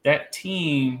 that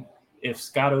team, if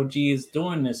Scott OG is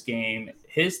doing this game,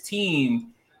 his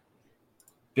team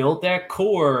built that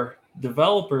core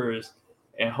developers,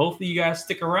 and hopefully you guys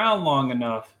stick around long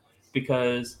enough,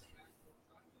 because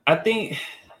I think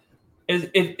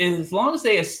as long as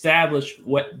they establish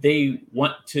what they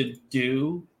want to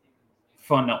do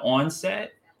from the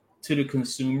onset to the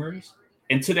consumers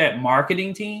and to that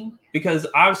marketing team, because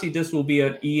obviously this will be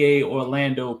an EA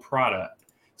Orlando product.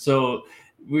 So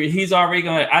he's already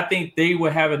going to, I think they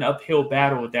will have an uphill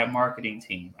battle with that marketing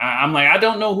team. I'm like, I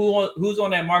don't know who's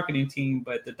on that marketing team,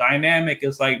 but the dynamic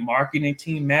is like marketing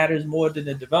team matters more than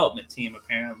the development team,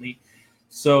 apparently.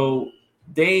 So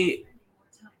they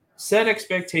set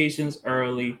expectations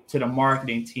early to the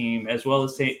marketing team, as well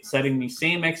as setting the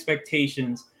same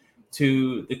expectations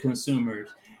to the consumers,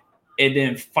 and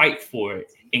then fight for it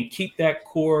and keep that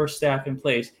core staff in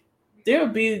place. There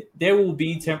will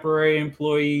be temporary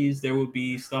employees. There will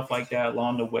be stuff like that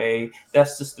along the way.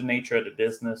 That's just the nature of the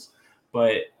business.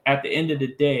 But at the end of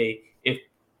the day, if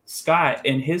Scott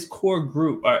and his core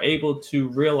group are able to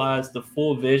realize the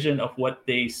full vision of what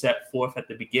they set forth at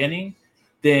the beginning,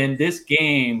 then this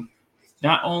game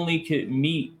not only could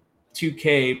meet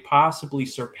 2K, possibly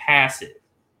surpass it.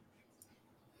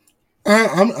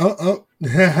 I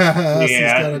see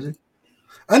Yeah. Scott OG.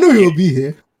 I knew he would be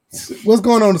here. What's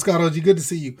going on, Scott OG? Good to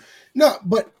see you. No,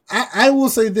 but I will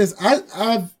say this.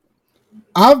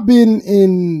 I've been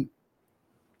in.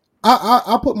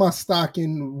 I put my stock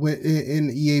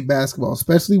in EA basketball,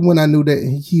 especially when I knew that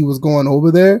he was going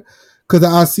over there, because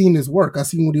I seen his work. I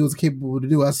seen what he was capable to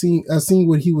do. I seen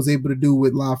what he was able to do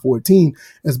with Live 14,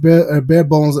 as bare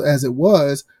bones as it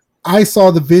was. I saw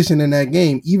the vision in that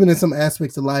game, even in some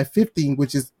aspects of Live 15,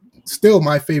 which is still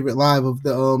my favorite live of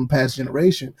the past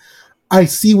generation. I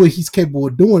see what he's capable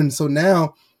of doing. So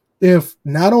now, if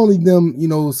not only them,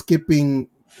 skipping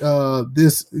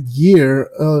this year,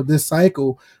 this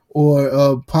cycle,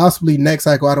 or possibly next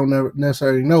cycle, I don't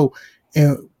necessarily know,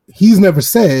 and he's never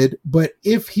said, but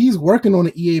if he's working on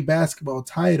an EA basketball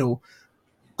title,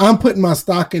 I'm putting my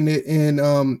stock in it,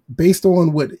 and based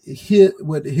on what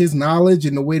his knowledge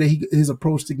and the way that his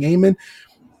approach to gaming,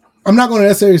 I'm not going to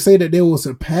necessarily say that they will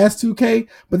surpass 2K,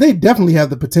 but they definitely have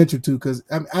the potential to, because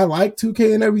I like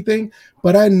 2K and everything,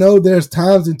 but I know there's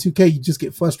times in 2K you just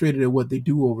get frustrated at what they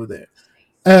do over there.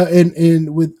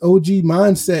 And with OG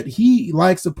mindset, he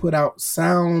likes to put out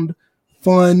sound,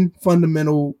 fun,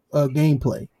 fundamental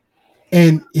gameplay.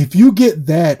 And if you get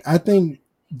that, I think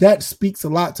that speaks a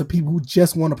lot to people who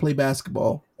just want to play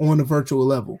basketball on a virtual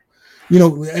level.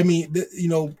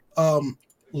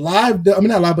 Live,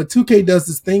 not live, but 2K does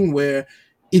this thing where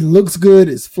it looks good,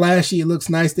 it's flashy, it looks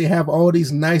nice. They have all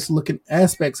these nice looking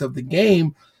aspects of the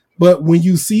game. But when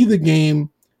you see the game,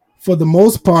 for the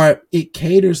most part, it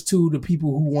caters to the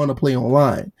people who want to play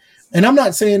online. And I'm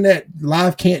not saying that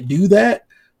Live can't do that,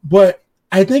 but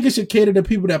I think it should cater to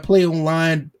people that play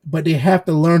online, but they have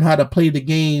to learn how to play the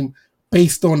game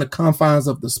based on the confines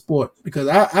of the sport. Because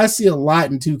I see a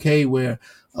lot in 2K where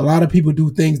a lot of people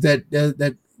do things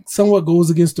that somewhat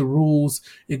goes against the rules.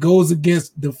 It goes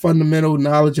against the fundamental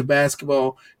knowledge of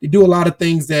basketball. They do a lot of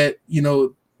things that,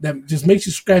 that just makes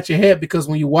you scratch your head, because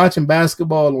when you're watching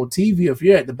basketball on TV, if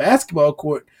you're at the basketball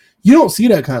court, you don't see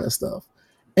that kind of stuff.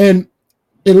 And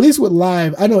at least with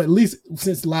Live, I know at least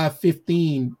since Live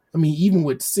 15, I mean, even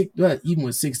with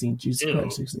 16, Jesus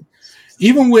Christ, 16,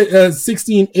 even with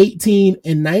 16, 18,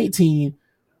 and 19,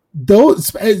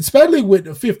 those, especially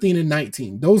with 15 and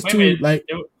 19, those two, like,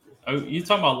 are you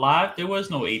talking about Live? There was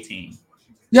no 18.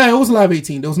 Yeah, it was Live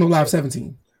 18. There was no Live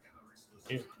 17.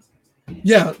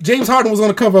 Yeah, James Harden was on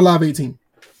the cover of Live 18.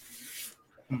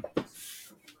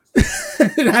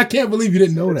 I can't believe you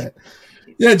didn't know that.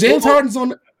 Yeah, James Harden's on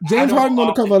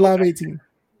the cover of Live 18.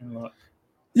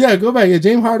 Yeah, go back. Yeah,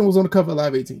 James Harden was on the cover of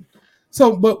Live 18.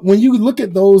 So, but when you look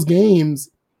at those games,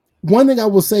 one thing I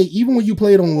will say, even when you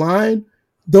play it online,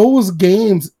 those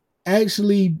games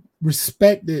actually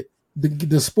respected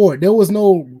the sport. There was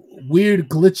no weird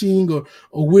glitching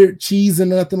or weird cheese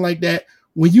and nothing like that.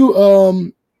 When you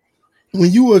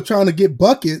were trying to get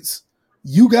buckets,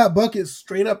 you got buckets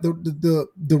straight up the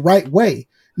right way.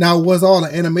 Now, was all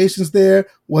the animations there?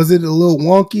 Was it a little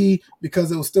wonky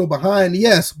because it was still behind?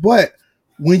 Yes, but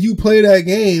when you play that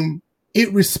game,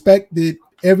 it respected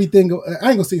everything. I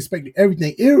ain't gonna say respected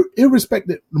everything. It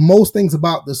respected most things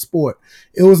about the sport.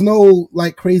 It was no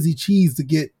like crazy cheese to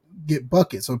get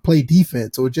buckets or play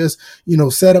defense or just,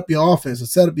 set up your offense or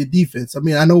set up your defense. I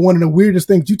mean, I know one of the weirdest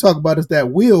things you talk about is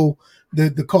that wheel,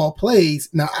 the call plays.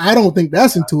 Now, I don't think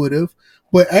that's intuitive,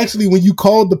 but actually when you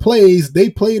called the plays, they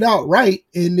played out right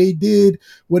and they did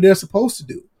what they're supposed to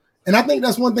do. And I think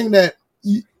that's one thing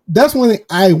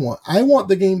I want. I want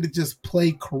the game to just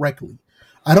play correctly.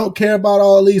 I don't care about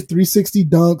all these 360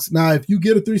 dunks. Now, if you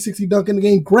get a 360 dunk in the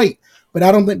game, great. But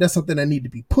I don't think that's something that need to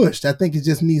be pushed. I think it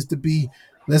just needs to be,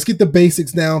 let's get the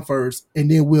basics down first,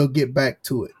 and then we'll get back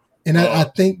to it. And I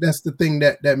think that's the thing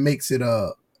that makes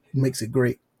it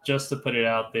great. Just to put it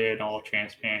out there in all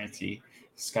transparency,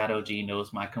 Scott OG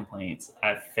knows my complaints.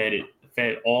 I fed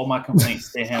all my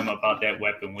complaints to him about that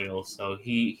weapon wheel, so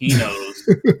he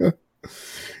knows.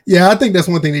 Yeah, I think that's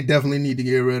one thing they definitely need to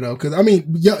get rid of. Because, I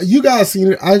mean, you guys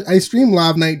seen it. I streamed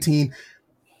Live 19.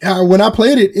 When I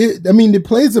played it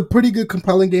plays a pretty good,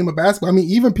 compelling game of basketball. I mean,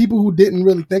 even people who didn't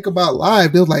really think about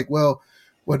Live, they was like, well,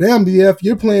 damn, BF,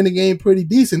 you're playing the game pretty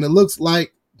decent. It looks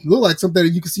like something that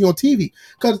you can see on TV.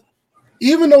 Because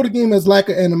even though the game has lack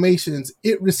of animations,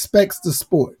 it respects the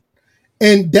sport.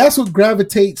 And that's what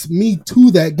gravitates me to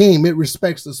that game. It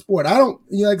respects the sport. I don't,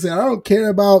 like I said, I don't care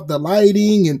about the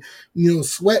lighting and,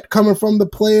 sweat coming from the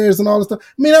players and all this stuff.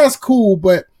 I mean, that's cool,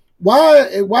 but why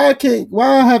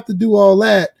I have to do all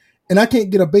that and I can't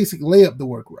get a basic layup to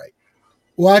work right?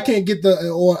 Or I can't get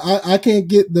I can't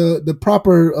get the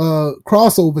proper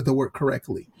crossover to work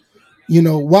correctly.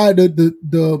 Why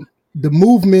the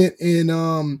movement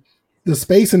and the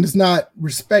spacing is not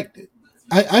respected.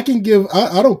 I can give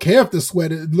I don't care if the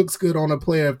sweat it looks good on a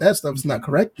player if that stuff's not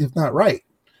correct, if not right.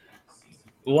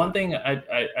 One thing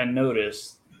I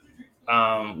noticed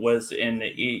was in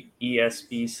the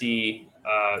ESBC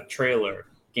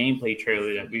gameplay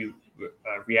trailer that we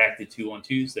reacted to on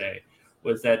Tuesday,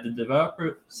 was that the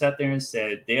developer sat there and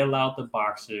said they allowed the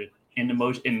boxer in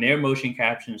their motion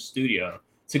capture studio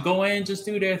to go in and just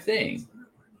do their thing,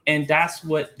 and that's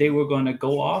what they were going to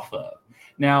go off of.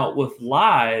 Now with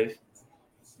live,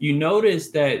 you notice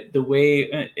that the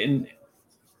way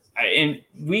and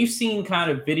we've seen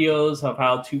kind of videos of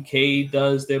how 2K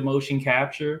does their motion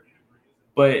capture,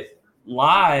 but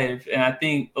live, and I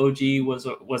think OG was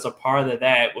a part of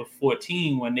that with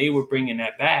 14 when they were bringing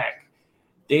that back.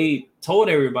 They told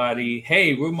everybody,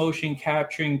 "Hey, we're motion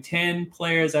capturing 10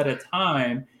 players at a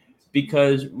time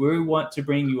because we want to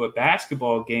bring you a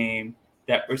basketball game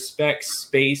that respects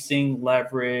spacing,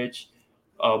 leverage,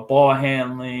 ball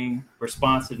handling,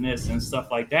 responsiveness, and stuff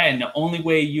like that. And the only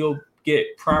way you'll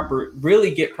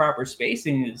really get proper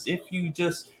spacing is if you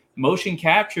just motion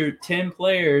capture 10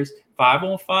 players,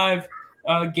 5-on-5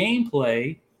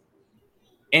 gameplay,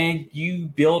 and you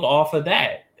build off of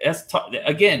that." Let's talk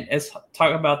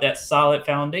about that solid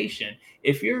foundation.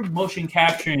 If you're motion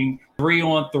capturing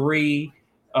 3-on-3,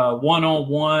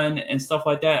 1-on-1, and stuff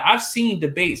like that, I've seen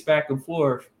debates back and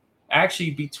forth actually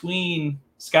between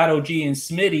Scott OG and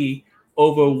Smitty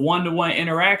over 1-to-1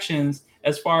 interactions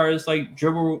as far as like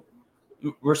dribble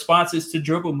responses to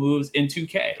dribble moves in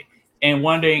 2K, and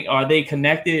wondering are they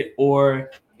connected or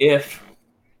if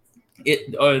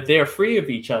they're free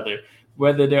of each other,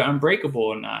 whether they're unbreakable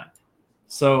or not.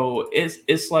 So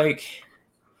it's like,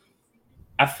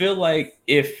 I feel like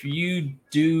if you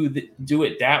do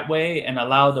it that way and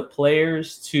allow the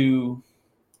players to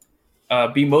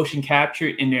be motion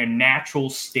captured in their natural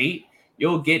state,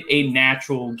 you'll get a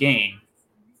natural game.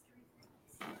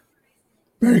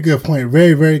 Very good point.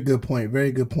 Very, very good point.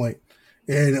 Very good point.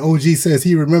 And OG says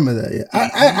he remember that.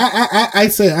 Yeah. I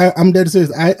say I'm dead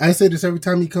serious. I say this every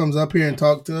time he comes up here and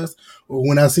talk to us, or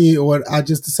when I see it, or I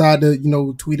just decide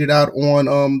to tweet it out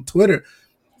on Twitter.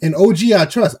 And OG I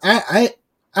trust.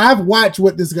 I've watched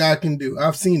what this guy can do.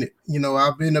 I've seen it.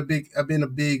 I've been a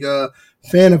big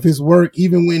fan of his work,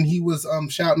 even when he was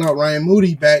shouting out Ryan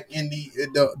Moody back in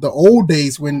the old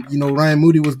days when Ryan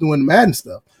Moody was doing the Madden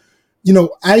stuff.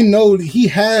 I know he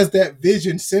has that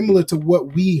vision similar to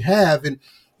what we have, and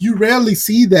you rarely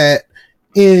see that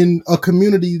in a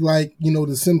community like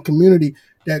the sim community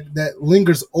that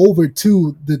lingers over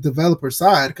to the developer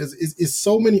side, because it's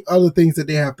so many other things that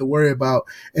they have to worry about.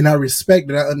 And I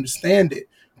respect it, I understand it,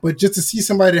 but just to see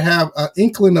somebody have an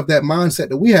inkling of that mindset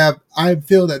that we have, I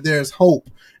feel that there's hope.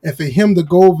 And for him to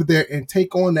go over there and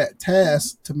take on that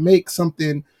task to make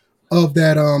something of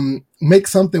that, make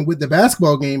something with the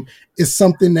basketball game is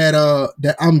something that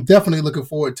I'm definitely looking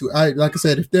forward to. Like I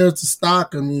said, if there's a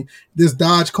stock, this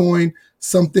Dogecoin,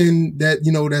 something that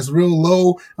that's real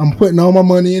low, I'm putting all my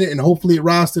money in it, and hopefully it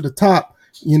rises to the top.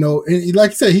 And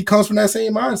like I said, he comes from that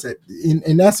same mindset,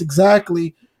 and that's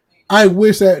exactly. I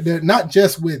wish that not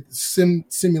just with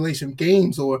simulation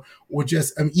games or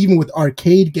just even with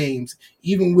arcade games,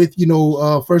 even with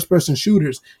first person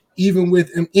shooters, even with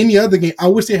any other game, I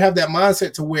wish they have that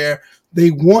mindset to where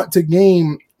they want the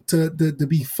game to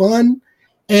be fun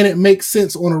and it makes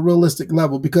sense on a realistic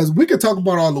level. Because we could talk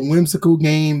about all the whimsical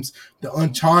games, the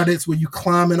Uncharted's where you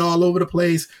climbing all over the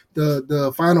place,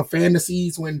 the Final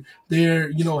Fantasies when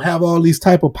they're have all these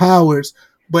type of powers.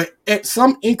 But at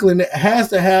some inkling, it has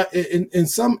to have in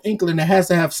some inkling, it has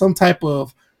to have some type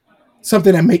of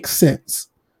something that makes sense.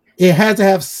 It has to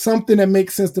have something that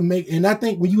makes sense to make. And I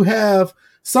think when you have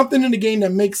something in the game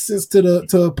that makes sense to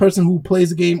a person who plays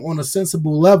the game on a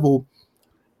sensible level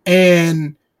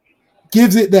and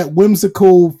gives it that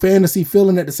whimsical fantasy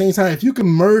feeling at the same time, if you can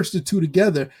merge the two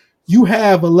together, you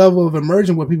have a level of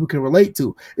immersion where people can relate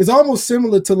to. It's almost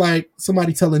similar to like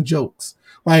somebody telling jokes.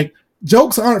 Like,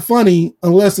 jokes aren't funny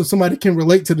unless if somebody can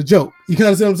relate to the joke. You can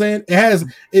understand what I'm saying? It has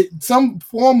some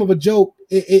form of a joke.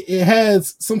 It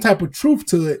has some type of truth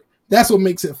to it. That's what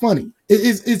makes it funny.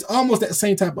 It's almost that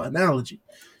same type of analogy.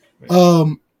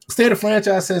 State of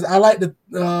Franchise says, I like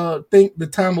to think the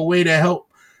time away to help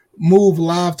move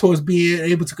live towards being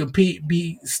able to compete,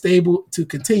 be stable to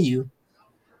continue.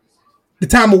 The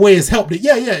time away has helped it.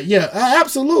 Yeah.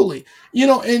 Absolutely.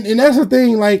 And that's the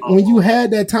thing. Like when you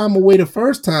had that time away the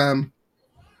first time,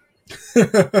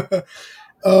 When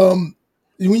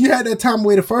you had that time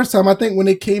away the first time, I think when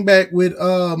they came back with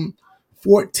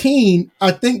 14,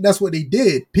 I think that's what they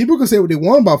did. People can say what they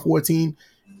want about 14.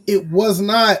 It was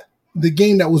not the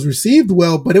game that was received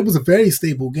well, but it was a very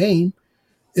stable game.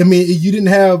 I mean, you didn't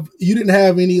have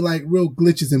any like real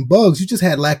glitches and bugs. You just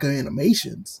had lack of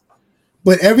animations.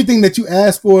 But everything that you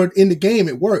asked for in the game,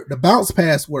 it worked. The bounce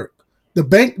pass worked. The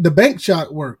bank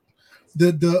shot worked.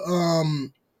 The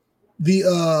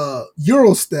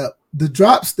Euro step, the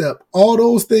drop step, all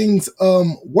those things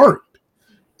worked.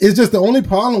 It's just the only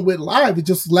problem with live is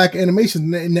just lack of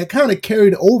animation, and that kind of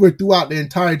carried over throughout the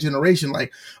entire generation.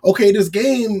 Like, okay, this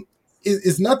game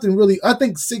is nothing really. I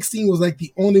think 16 was like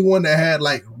the only one that had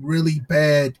like really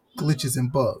bad glitches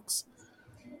and bugs.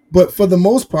 But for the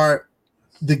most part,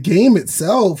 the game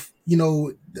itself,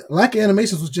 lack of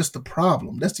animations was just the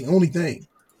problem. That's the only thing.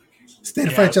 State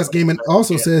of Franchise Gaming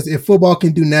also says if football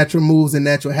can do natural moves and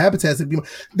natural habitats,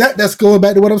 that's going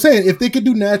back to what I'm saying. If they could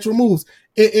do natural moves,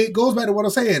 it goes back to what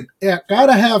I'm saying. It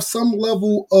gotta have some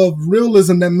level of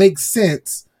realism that makes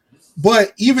sense.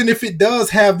 But even if it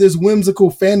does have this whimsical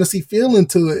fantasy feeling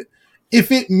to it,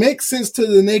 if it makes sense to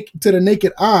the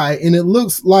naked eye and it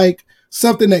looks like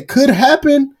something that could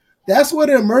happen, that's where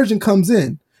the immersion comes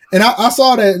in. And I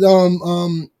saw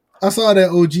that. I saw that,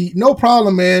 OG. No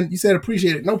problem, man. You said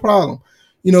appreciate it. No problem.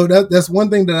 That's one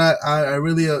thing that I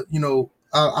really,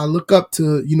 I look up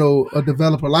to, a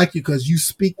developer like you because you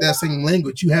speak that same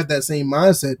language. You have that same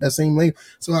mindset, that same language.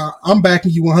 So I'm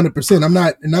backing you 100%.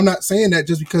 I'm not saying that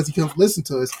just because he comes listen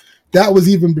to us. That was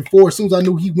even before. As soon as I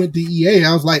knew he went to EA,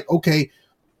 I was like, okay,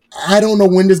 I don't know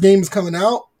when this game is coming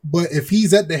out, but if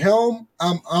he's at the helm,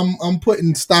 I'm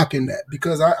putting stock in that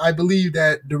because I believe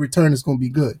that the return is going to be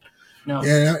good. No,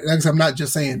 yeah, I'm not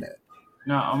just saying that.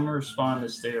 No, I'm gonna respond to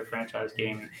State of Franchise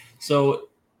Gaming. So,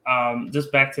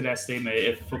 just back to that statement: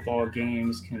 if football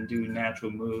games can do natural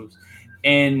moves,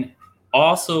 and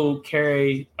also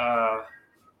carry,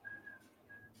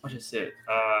 what is it?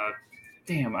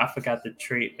 Damn, I forgot the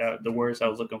trait, the words I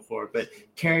was looking for, but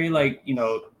carry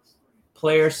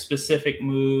player specific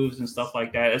moves and stuff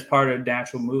like that as part of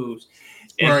natural moves.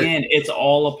 Right. Again, it's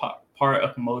all a part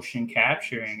of motion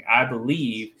capturing, I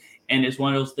believe. And it's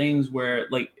one of those things where,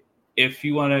 like, if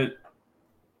you want to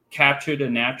capture the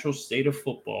natural state of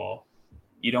football,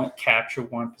 you don't capture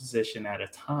one position at a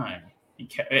time.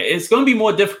 It's going to be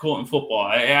more difficult in football.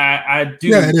 I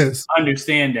do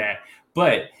understand that.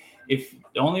 But if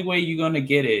the only way you're going to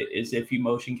get it is if you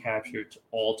motion capture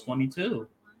all 22.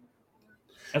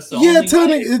 That's the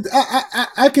only way.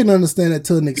 I can understand it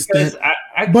to an extent.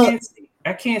 Because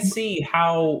I can't see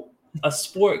how a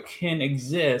sport can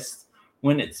exist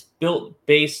when it's built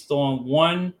based on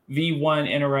 1v1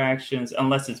 interactions,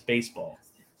 unless it's baseball.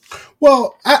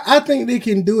 Well, I think they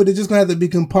can do it. It's just going to have to be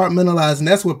compartmentalized, and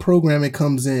that's where programming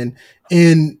comes in.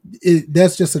 And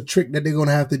that's just a trick that they're going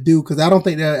to have to do because I don't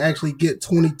think they'll actually get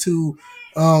 22,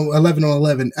 11 on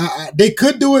 11. They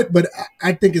could do it, but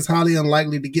I think it's highly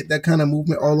unlikely to get that kind of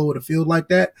movement all over the field like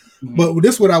that. Mm-hmm. But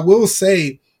this is what I will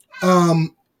say.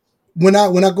 When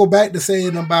I go back to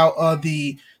saying about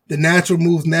the natural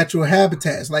moves, natural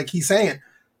habitats, like he's saying,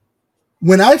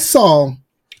 when I saw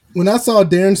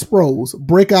Darren Sproles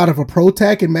break out of a pro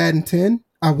tack in Madden 10,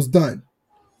 I was done.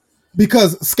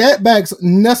 Because scatbacks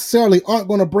necessarily aren't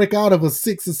going to break out of a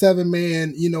 6 or 7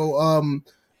 man,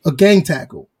 a gang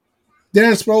tackle.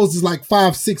 Darren Sproles is like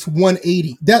 5'6",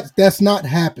 180. That's not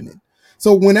happening.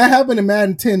 So when that happened in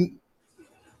Madden 10,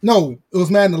 no, it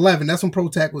was Madden 11. That's when pro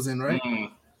tack was in, right?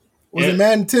 Mm. Was it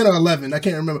Madden 10 or 11? I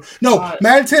can't remember. No,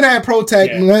 Madden 10 had pro tack.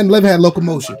 Yeah. Madden 11 had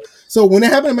locomotion. So when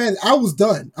it happened to Madden, I was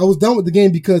done. I was done with the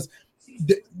game because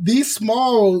these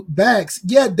small backs,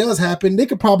 it does happen. They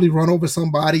could probably run over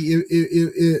somebody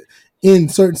in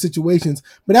certain situations,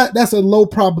 but that's a low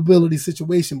probability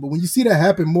situation. But when you see that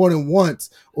happen more than once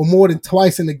or more than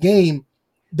twice in the game,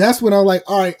 that's when I'm like,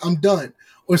 all right, I'm done.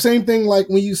 Or same thing like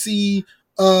when you see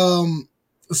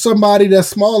somebody that's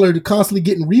smaller constantly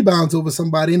getting rebounds over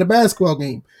somebody in a basketball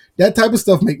game. That type of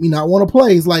stuff make me not want to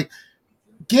play. It's like,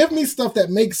 give me stuff that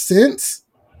makes sense.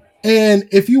 And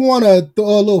if you want to throw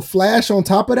a little flash on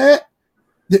top of that,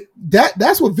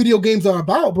 that's what video games are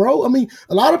about, bro. I mean,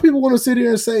 a lot of people want to sit here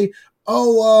and say,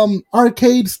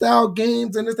 arcade style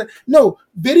games and this, that. No,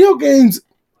 video games.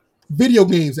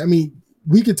 I mean,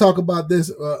 we could talk about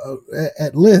this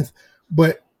at length,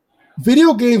 but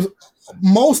video games,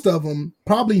 most of them,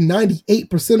 probably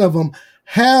 98% of them,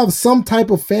 have some type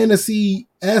of fantasy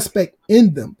aspect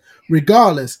in them.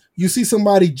 Regardless, you see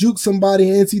somebody juke somebody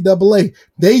in NCAA,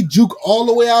 they juke all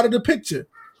the way out of the picture.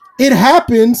 It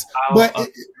happens, but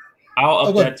I'll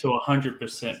up that to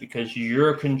 100% because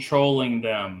you're controlling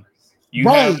them. You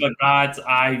Right. have a God's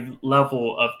eye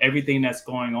level of everything that's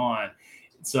going on.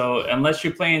 So unless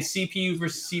you're playing CPU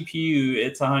versus CPU,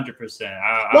 it's 100%.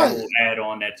 I will add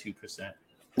on that 2%.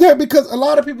 Yeah, because a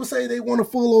lot of people say they want a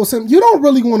full-on sim. You don't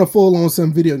really want a full-on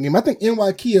sim video game. I think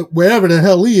NY Kia, wherever the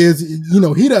hell he is,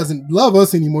 he doesn't love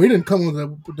us anymore. He didn't come on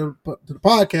the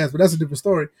podcast, but that's a different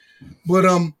story. But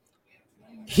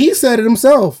he said it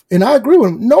himself, and I agree with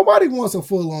him. Nobody wants a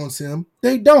full-on sim.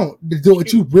 They don't. Do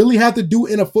what you really have to do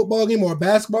in a football game or a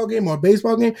basketball game or a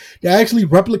baseball game to actually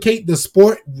replicate the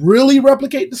sport,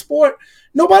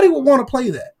 nobody would want to play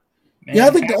that. Man, yeah,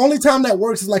 I think the only time that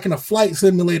works is like in a flight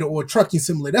simulator or a trucking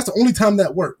simulator. That's the only time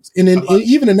that works. And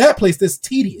even in that place, that's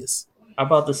tedious. I'm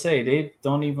about to say, they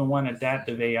don't even want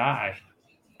adaptive AI.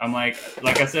 I'm like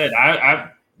I said,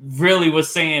 I really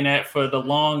was saying that for the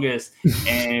longest.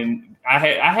 And I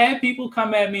had people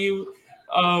come at me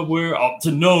where to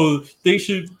know they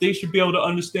should be able to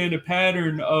understand the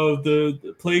pattern of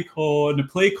the play call, and the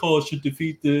play call should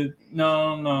defeat the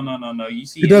no. You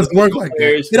see, it doesn't work like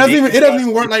that. It doesn't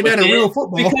even work like that in real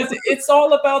football, because it's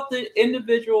all about the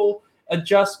individual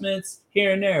adjustments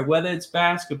here and there, whether it's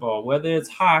basketball, whether it's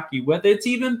hockey, whether it's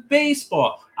even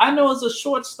baseball. I know as a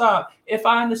shortstop, if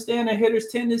I understand a hitter's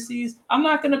tendencies, I'm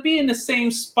not going to be in the same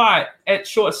spot at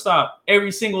shortstop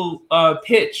every single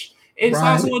pitch. It's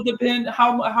also going to depend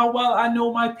how well I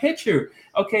know my pitcher.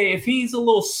 Okay, if he's a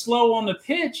little slow on the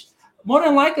pitch, more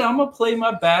than likely I'm going to play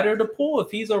my batter to pull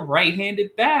if he's a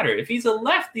right-handed batter. If he's a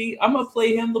lefty, I'm going to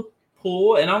play him to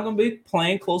pull, and I'm going to be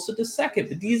playing closer to second.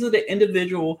 But these are the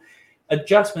individual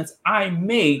adjustments I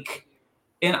make,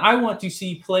 and I want to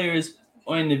see players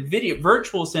in the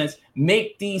virtual sense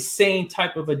make these same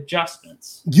type of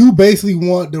adjustments. You basically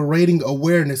want the rating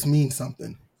awareness mean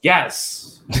something.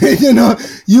 Yes.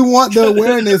 You want the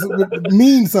awareness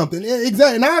mean something.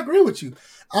 Exactly. And I agree with you.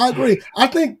 I agree. I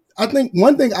think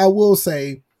one thing I will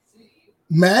say,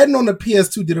 Madden on the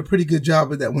PS2 did a pretty good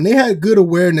job of that. When they had good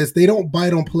awareness, they don't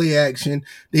bite on play action.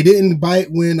 They didn't bite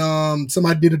when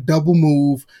somebody did a double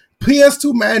move.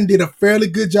 PS2 Madden did a fairly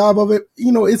good job of it.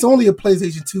 It's only a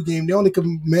PlayStation 2 game. They only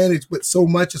can manage with so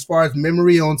much as far as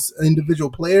memory on individual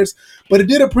players, but it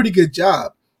did a pretty good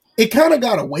job. It kind of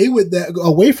got away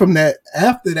from that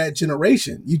after that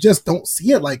generation. You just don't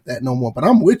see it like that no more. But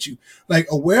I'm with you. Like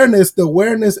the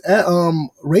awareness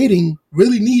rating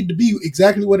really need to be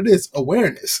exactly what it is,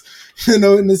 awareness. And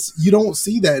you don't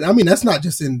see that. I mean, that's not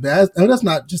just in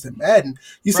Madden.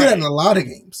 You see that in a lot of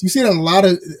games. You see that in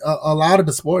a lot of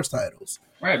the sports titles.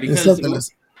 Right,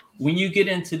 because when you get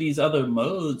into these other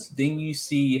modes, then you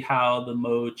see how the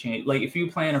mode change. Like if you're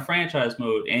playing a franchise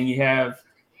mode and you have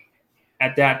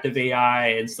adaptive AI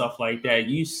and stuff like that,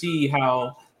 you see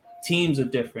how teams are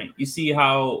different. You see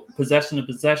how possession to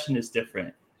possession is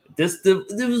different. This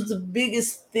was the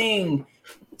biggest thing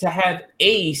to have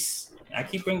ace. I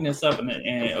keep bringing this up,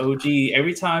 and OG,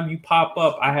 every time you pop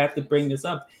up, I have to bring this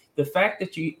up. The fact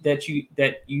that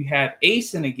you have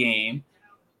ace in a game,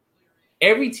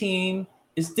 every team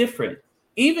is different.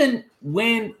 Even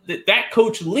when that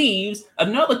coach leaves,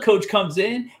 another coach comes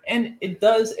in, and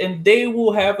they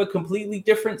will have a completely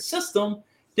different system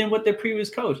than what their previous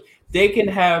coach. You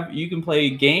can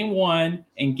play game 1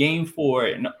 and game 4,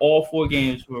 and all 4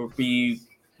 games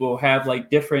will have like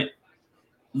different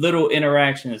little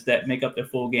interactions that make up the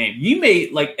full game. You may,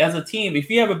 like, as a team, if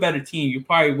you have a better team, you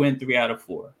probably win 3 out of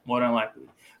 4, more than likely.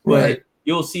 But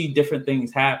you'll see different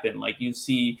things happen. Like you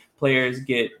see players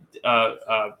get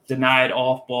denied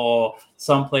off ball.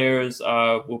 Some players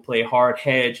will play hard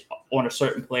hedge on a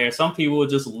certain player. Some people will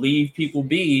just leave people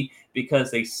be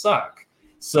because they suck.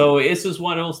 So it's just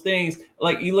one of those things.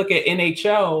 Like you look at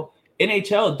NHL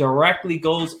directly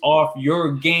goes off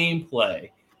your gameplay.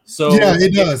 So yeah,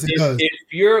 it does. If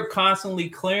you're constantly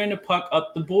clearing the puck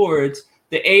up the boards,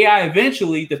 the AI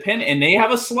eventually, and they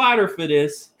have a slider for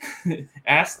this.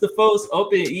 Ask the folks up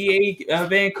at EA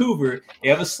Vancouver. They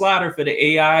have a slider for the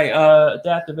AI,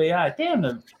 adaptive AI. Damn,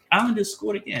 the Islanders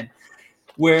scored again.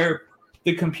 Where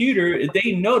the computer,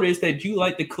 they notice that you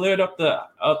like to clear up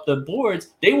the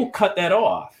boards, they will cut that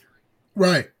off.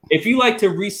 Right. If you like to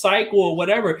recycle or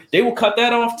whatever, they will cut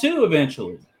that off too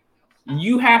eventually.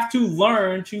 You have to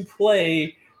learn to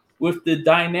play with the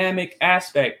dynamic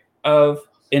aspect of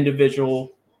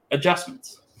individual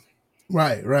adjustments.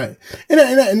 Right.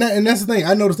 And that's the thing.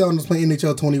 I noticed that when I was playing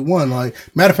NHL 21. Like,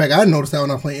 matter of fact, I noticed that when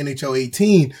I was playing NHL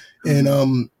 18.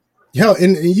 And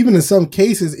and even in some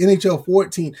cases, NHL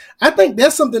 14. I think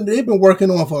that's something they've been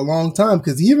working on for a long time,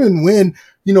 because even when,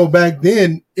 back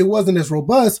then it wasn't as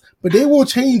robust, but they will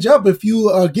change up if you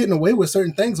are getting away with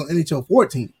certain things on NHL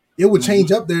 14. it would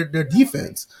change up their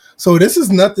defense. So this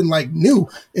is nothing like new.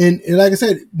 And like I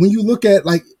said, when you look at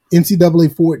like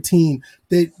NCAA 14,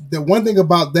 the one thing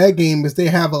about that game is they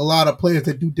have a lot of players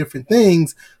that do different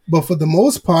things, but for the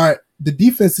most part, the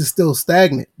defense is still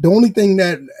stagnant. The only thing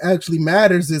that actually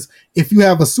matters is if you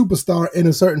have a superstar in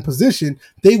a certain position,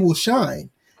 they will shine.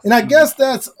 And I guess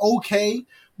that's okay,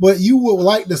 but you would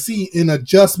like to see an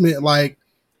adjustment, like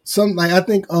I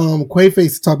think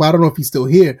Quayface talk about. I don't know if he's still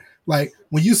here. Like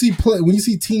when you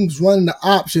see teams running the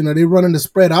option or they running the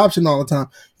spread option all the time,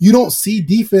 you don't see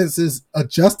defenses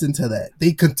adjusting to that.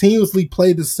 They continuously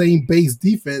play the same base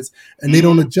defense and they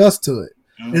don't adjust to it.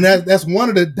 And that's one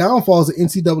of the downfalls of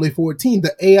NCAA 14.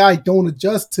 The AI don't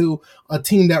adjust to a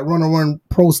team that run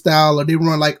pro style, or they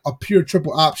run like a pure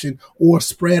triple option or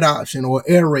spread option or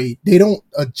air raid. They don't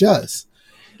adjust,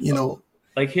 you know.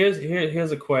 Like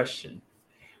here's a question.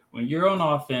 When you're on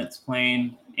offense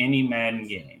playing any Madden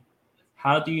game,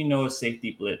 how do you know a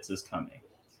safety blitz is coming?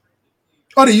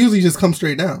 Oh, they usually just come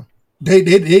straight down. They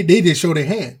just show their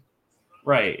hand.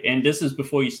 Right. And this is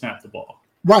before you snap the ball.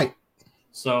 Right.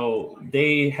 So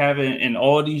they haven't, in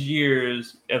all these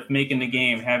years of making the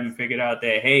game, haven't figured out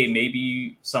that, hey,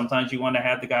 maybe sometimes you want to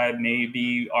have the guy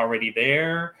maybe already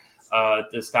there.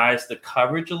 Disguise the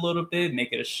coverage a little bit,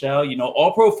 make it a shell. You know,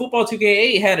 All Pro Football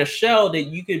 2K8 had a shell that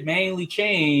you could manually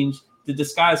change to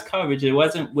disguise coverage. It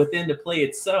wasn't within the play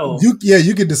itself. You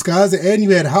could disguise it, and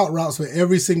you had hot routes for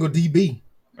every single DB.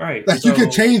 Right. Like you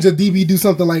could change a DB, do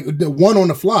something like the one on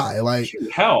the fly. Like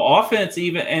hell, offense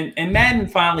even and Madden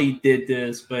finally did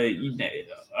this, but you know,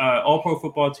 All Pro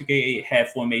Football 2K8 had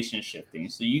formation shifting,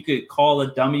 so you could call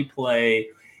a dummy play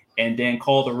and then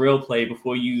call the real play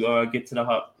before you get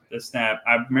to the snap.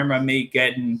 I remember I made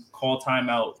Getting call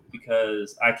timeout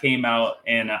because I came out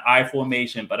in an I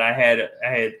formation, but I had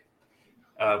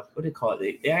what do they call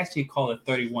it? They actually call it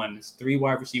 31. It's 3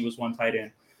 wide receivers, 1 tight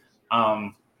end.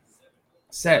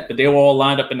 Set, but they were all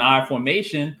lined up in the I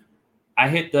formation. I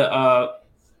hit the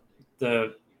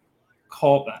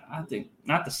call, I think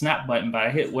not the snap button, but I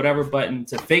hit whatever button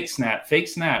to fake snap.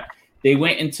 They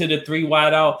went into the 3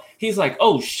 wide out. He's like,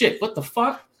 "Oh shit, what the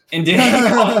fuck?" And then he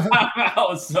called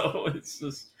timeout. So it's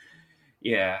just,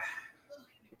 yeah,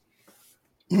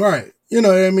 right. You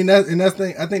know, I mean, I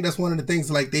think that's one of the things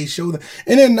like they show them.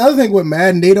 And then another thing with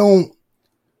Madden,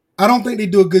 I don't think they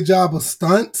do a good job of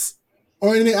stunts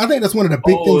or anything. I think that's one of the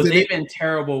big things. They've been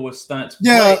terrible with stunts.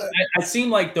 Yeah, I seem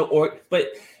like but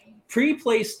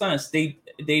pre-play stunts they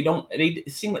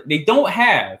seem like they don't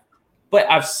have. But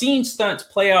I've seen stunts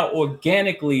play out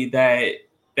organically that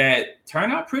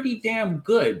turn out pretty damn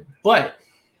good. But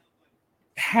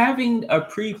having a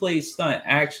pre-play stunt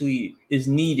actually is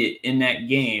needed in that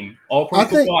game. All Pro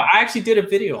Football. I actually did a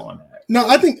video on that. No,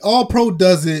 I think All Pro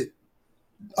does it.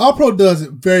 All Pro does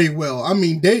it very well. I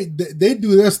mean, they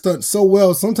do their stunts so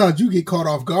well. Sometimes you get caught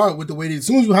off guard with the way as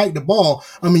soon as you hike the ball.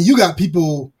 I mean, you got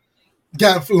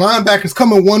linebackers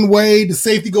coming one way, the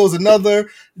safety goes another,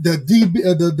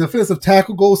 the defensive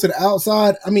tackle goes to the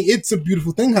outside. I mean, it's a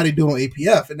beautiful thing how they do it on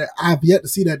APF, and I've yet to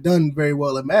see that done very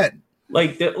well at Madden.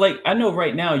 Like I know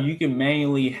right now you can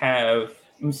manually have.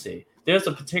 Let me see. There's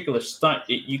a particular stunt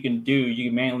that you can do. You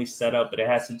can manually set up, but it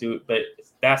has to do it. But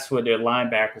that's where their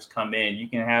linebackers come in. You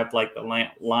can have like the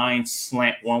line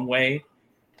slant one way,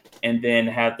 and then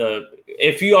have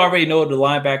if you already know the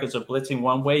linebackers are blitzing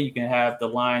one way, you can have the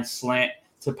line slant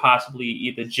to possibly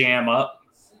either jam up.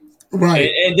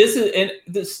 Right. And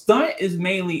the stunt is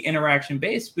mainly interaction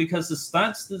based because the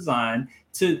stunt's designed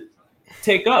to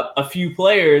take up a few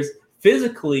players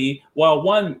physically while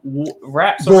one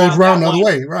wraps around the other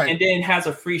way, right, and then has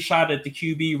a free shot at the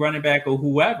QB, running back, or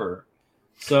whoever.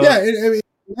 So yeah,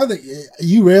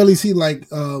 you rarely see like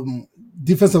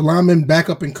defensive linemen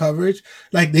back up in coverage.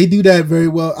 Like they do that very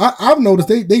well. I've noticed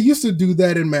they used to do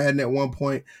that in Madden at one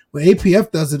point, but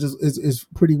APF does it is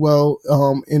pretty well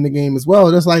in the game as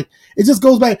well. It's like it just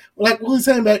goes back, like we were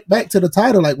saying back to the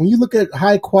title. Like when you look at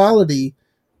high quality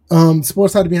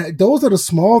sports side behind, those are the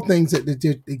small things that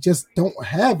they just don't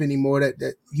have anymore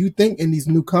that you think in these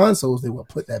new consoles they will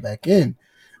put that back in.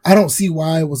 I don't see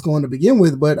why it was going to begin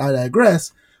with, but I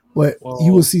digress. But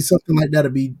you will see something like that to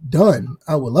be done.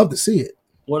 I would love to see it.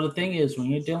 Well, the thing is, when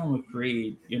you're dealing with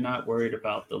greed, you're not worried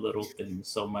about the little things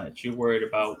so much. You're worried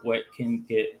about what can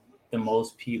get the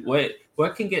most people,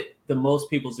 what can get the most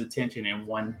people's attention in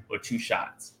 1 or 2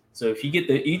 shots. So if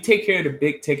you take care of the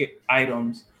big ticket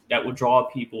items that will draw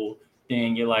people,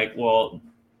 then you're like, well,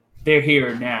 they're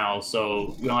here now,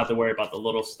 so we don't have to worry about the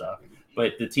little stuff.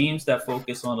 But the teams that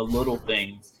focus on the little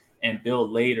things and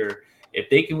build later, if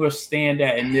they can withstand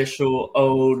that initial,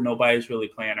 nobody's really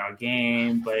playing our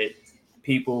game, but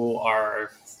people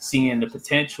are seeing the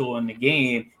potential in the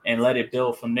game and let it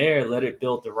build from there, let it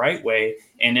build the right way.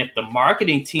 And if the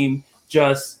marketing team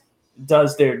just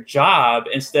does their job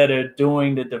instead of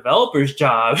doing the developer's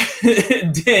job,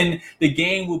 then the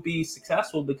game will be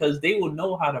successful because they will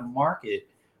know how to market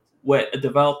what a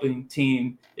developing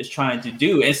team is trying to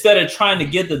do instead of trying to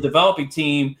give the developing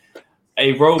team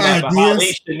a roadmap of how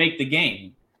they should make the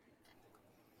game.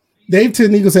 Dave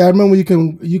Tenico said, I remember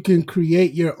you can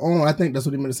create your own. I think that's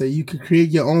what he meant to say. You can create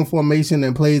your own formation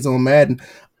and plays on Madden.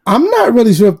 I'm not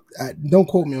really sure. Don't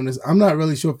quote me on this. I'm not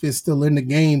really sure if it's still in the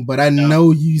game, but I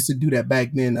know you used to do that back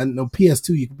then. I know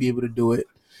PS2 you could be able to do it.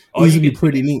 It used to be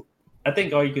pretty neat. I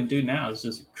think all you can do now is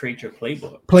just create your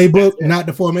playbook. Not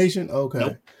the formation?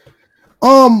 Okay.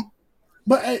 Nope.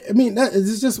 But I mean,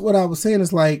 it's just what I was saying.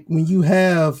 It's like when you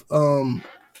have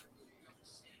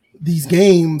these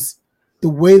games, the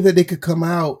way that they could come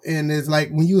out, and it's like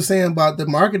when you were saying about the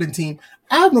marketing team,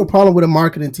 I have no problem with a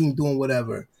marketing team doing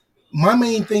whatever. My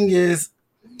main thing is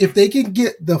if they can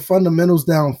get the fundamentals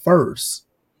down first,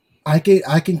 I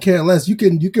can care less. You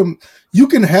can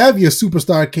have your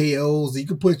superstar KOs. You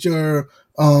can put your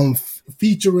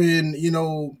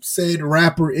featuring, said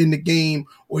rapper in the game,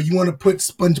 or you want to put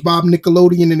SpongeBob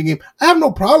Nickelodeon in the game. I have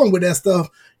no problem with that stuff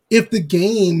if the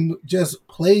game just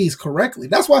plays correctly.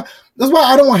 That's why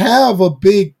I don't have a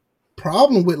big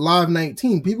problem with Live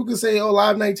 19. People can say, "Oh,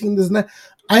 Live 19 does not."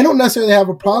 I don't necessarily have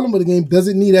a problem with the game. Does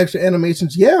it need extra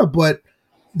animations? Yeah, but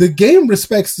the game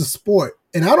respects the sport.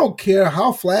 And I don't care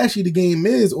how flashy the game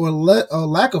is or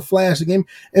lack of flash the game.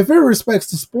 If it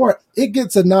respects the sport, it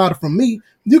gets a nod from me.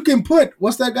 You can put,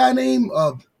 what's that guy name?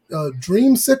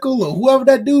 Dreamsicle or whoever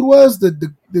that dude was,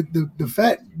 the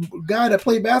fat guy that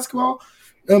played basketball.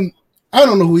 I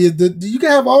don't know who he is. You can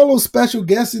have all those special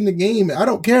guests in the game. I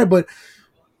don't care. But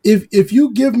if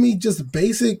you give me just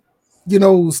basic,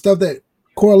 stuff that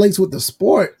correlates with the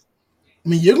sport, I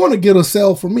mean, you're going to get a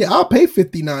sell from me. I'll pay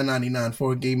 $59.99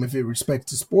 for a game if it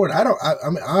respects the sport.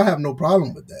 I have no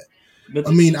problem with that. But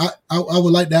I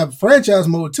would like to have a franchise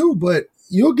mode too, but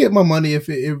you'll get my money if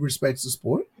it respects the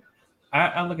sport.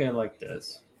 I look at it like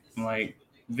this. Like,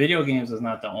 video games is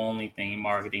not the only thing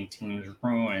marketing teams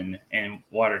ruin and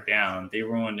water down. They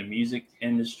ruin the music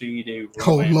industry. They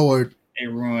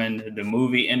ruined the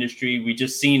movie industry. We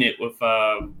just seen it with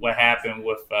what happened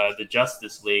with the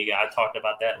Justice League. I talked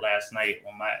about that last night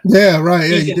on my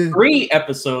season 3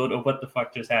 episode of What the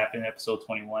Fuck Just Happened, episode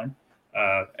 21.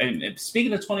 And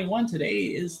speaking of 21, today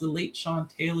is the late Sean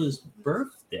Taylor's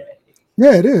birthday.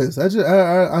 Yeah, it is.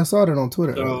 I saw that on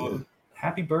Twitter. So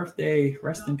happy birthday,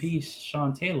 rest in peace,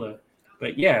 Sean Taylor.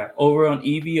 But yeah, over on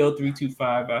EVO325,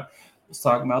 I was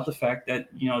talking about the fact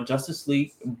that Justice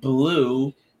League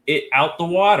blew it out the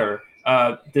water.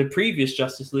 The previous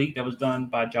Justice League that was done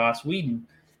by Joss Whedon.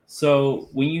 So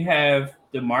when you have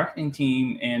the marketing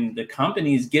team and the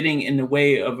companies getting in the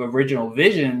way of original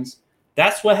visions,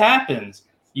 that's what happens.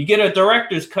 You get a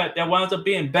director's cut that winds up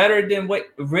being better than what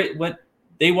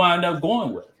they wound up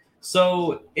going with.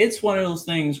 So it's one of those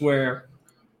things where,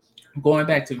 going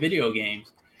back to video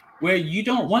games, where you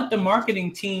don't want the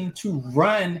marketing team to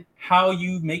run how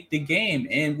you make the game.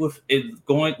 And with it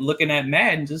looking at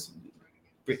Madden, just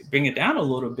bring it down a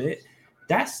little bit.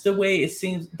 That's the way it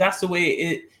seems. That's the way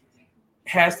it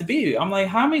has to be. I'm like,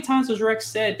 how many times has Rex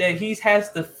said that he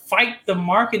has to fight the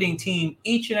marketing team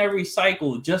each and every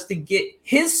cycle just to get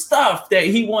his stuff that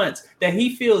he wants, that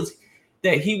he feels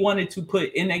that he wanted to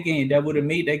put in that game that would have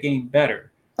made that game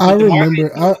better. I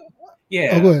remember. Oh,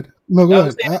 go ahead. No, go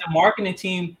ahead. The marketing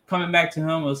team coming back to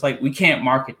him was like, we can't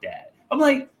market that. I'm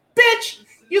like, bitch,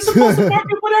 you're supposed to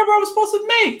market whatever I was supposed to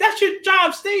make. That's your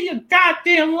job. Stay in your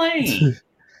goddamn lane.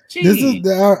 I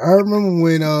remember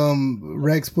when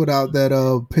Rex put out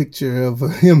that picture of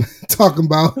him talking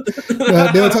about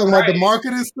they were talking about the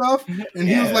marketing stuff, and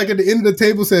he was like at the end of the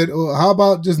table said, "Oh, how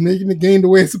about just making the game the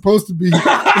way it's supposed to be?"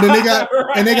 And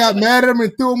then they got mad at him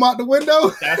and threw him out the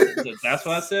window. That's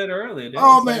what I said earlier.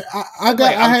 Oh man, I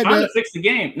had to fix the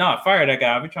game. No, fire that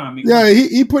guy. I've been trying to make. Yeah,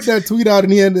 he put that tweet out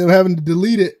and he ended up having to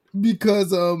delete it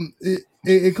because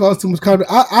it caused too much content.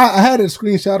 I had a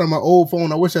screenshot on my old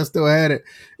phone. I wish I still had it.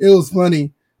 It was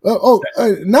funny.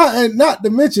 Not to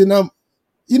mention,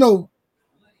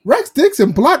 Rex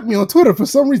Dixon blocked me on Twitter for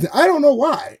some reason. I don't know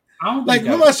why.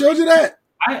 Remember I showed you that?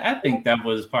 I think that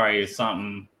was probably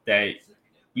something that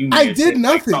you. I did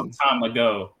nothing some time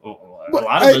ago. A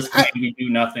lot of us we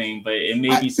do nothing, but it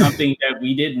may be something that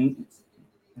we didn't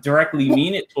directly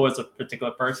mean it towards a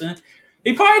particular person.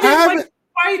 He probably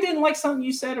didn't like something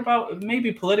you said about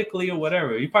maybe politically or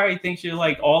whatever. He probably thinks you're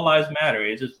like all lives matter.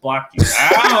 It just blocked you.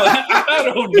 I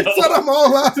don't know. He said I'm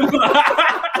all lives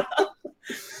matter.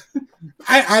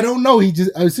 I don't know. He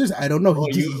just, I was just, I don't know.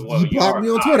 He blocked me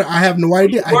on Twitter. I have no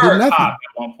idea. I did nothing. At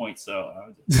one point,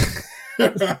 so.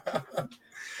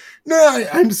 No,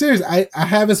 I'm serious. I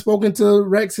haven't spoken to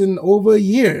Rex in over a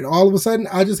year. And all of a sudden,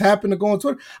 I just happened to go on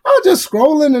Twitter. I was just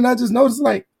scrolling and I just noticed,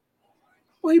 like,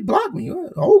 well, he blocked me.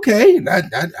 Okay. And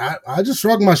I just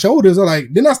shrugged my shoulders.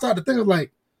 Then I started thinking,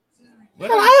 like,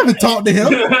 well, I haven't talked to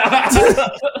him.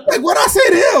 Like, what I say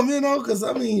to him, because,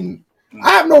 I mean,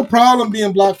 I have no problem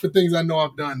being blocked for things I know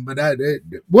I've done. But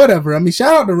whatever. I mean,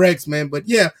 shout out to Rex, man. But,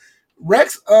 yeah,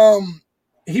 Rex,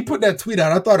 he put that tweet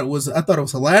out. I thought it was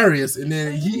hilarious, and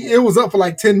then it was up for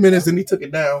like 10 minutes, and he took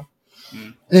it down.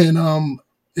 And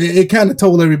it kind of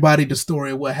told everybody the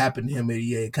story of what happened to him. And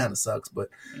yeah, it kind of sucks, but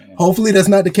hopefully that's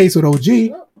not the case with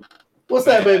OG. What's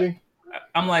that, baby?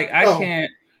 I'm like, I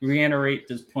can't reiterate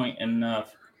this point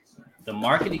enough. The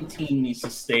marketing team needs to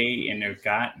stay in their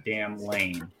goddamn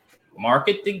lane.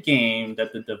 Market the game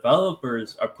that the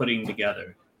developers are putting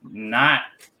together.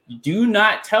 Do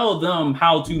not tell them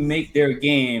how to make their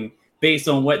game based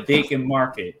on what they can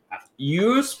market.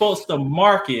 You're supposed to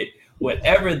market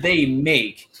whatever they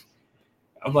make.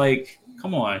 I'm like,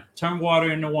 come on, turn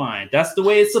water into wine. That's the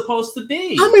way it's supposed to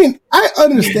be. I mean, I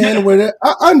understand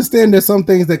I understand there's some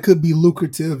things that could be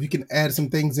lucrative. You can add some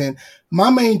things in.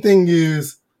 My main thing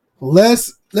is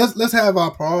let's have our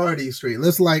priorities straight.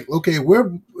 Let's okay,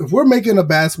 if we're making a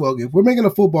basketball game, if we're making a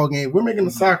football game, we're making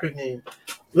a soccer game.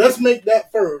 Let's make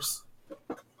that first.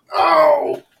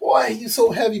 Oh, boy, you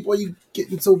so heavy. Boy, you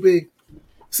getting so big.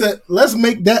 So let's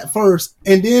make that first,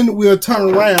 and then we'll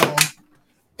turn around.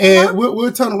 And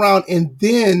we'll turn around, and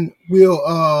then we'll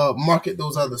market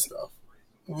those other stuff.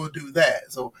 We'll do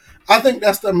that. So I think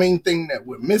that's the main thing that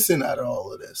we're missing out of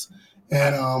all of this.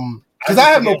 And because I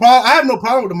have no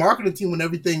problem with the marketing team when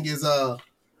everything is if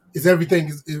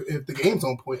the game's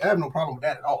on point. I have no problem with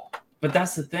that at all. But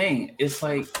that's the thing. It's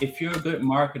like if you're a good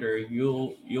marketer,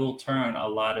 you'll turn a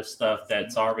lot of stuff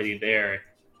that's already there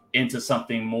into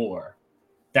something more.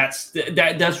 That's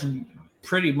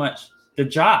pretty much the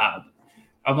job.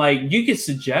 I'm like, you could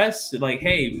suggest like,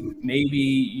 hey, maybe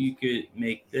you could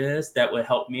make this that would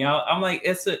help me out. I'm like,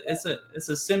 it's a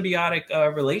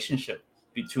symbiotic relationship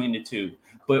between the two.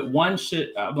 But one should,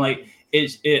 I'm like,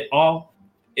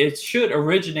 it should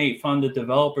originate from the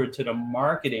developer to the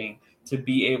marketing to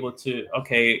be able to,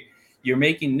 okay, you're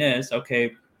making this,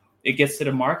 okay, it gets to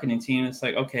the marketing team. It's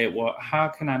like, okay, well, how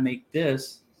can I make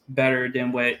this better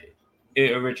than what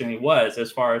it originally was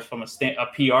as far as from a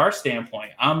PR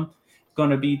standpoint? I'm going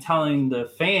to be telling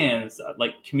the fans,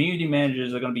 like community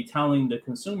managers are going to be telling the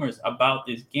consumers about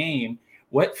this game.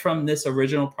 What from this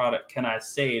original product can I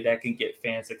say that can get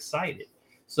fans excited?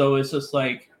 So it's just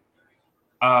like,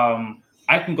 I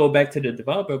can go back to the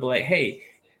developer, but like, hey,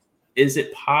 is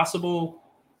it possible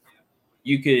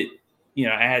you could,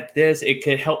 add this? It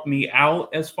could help me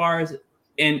out as far as,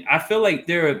 and I feel like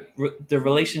the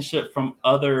relationship from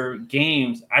other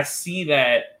games, I see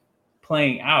that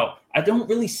playing out. I don't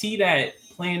really see that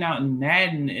playing out in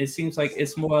Madden. It seems like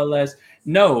it's more or less,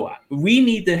 no, we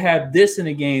need to have this in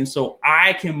the game so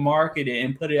I can market it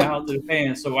and put it out to the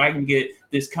fans so I can get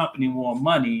this company more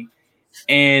money,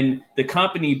 and the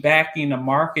company backing the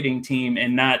marketing team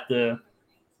and not the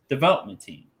development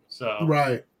team. So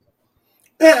right.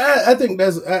 Yeah, I think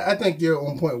I think you're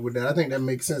on point with that. I think that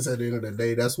makes sense at the end of the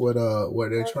day. That's what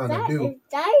they're trying to do.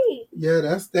 Daddy. Yeah,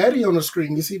 that's Daddy on the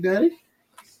screen. You see Daddy?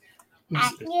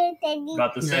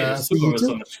 About to say the super was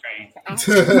on the screen.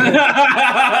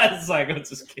 It's like, I'm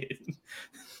just kidding.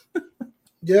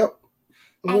 Yep.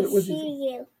 I see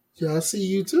you. Yeah, I see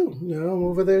you too. Yeah, I'm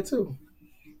over there too.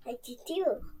 I see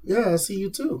you. Yeah, I see you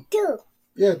too. 2.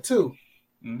 Yeah, 2.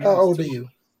 Mm-hmm. How old are you?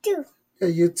 2. Yeah,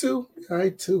 you're 2? All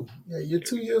right, 2. Yeah, you're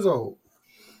 2 years old.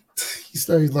 You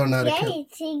still learn how to count.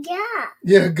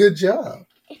 Yeah, good job.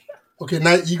 Okay,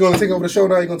 now you gonna take over the show.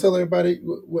 Now you gonna tell everybody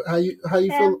how you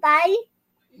feel. Everybody.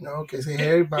 No, okay, say hey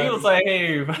everybody. He was like,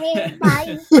 hey everybody. Hey,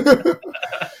 everybody.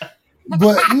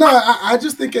 But no, I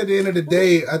just think at the end of the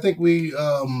day, I think we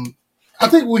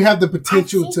have the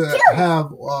potential to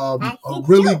have a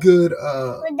really good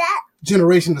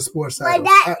generation of sports titles.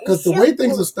 Because the way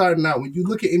things are starting out, when you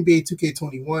look at NBA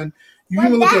 2K21, you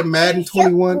even look at Madden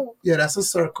 21. Yeah, that's a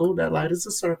circle. That light is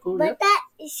a circle. But that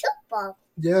is football.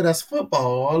 Yeah, that's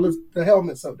football. All of the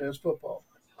helmets up there is football.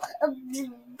 But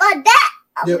that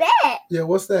red. Yeah,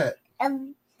 what's that?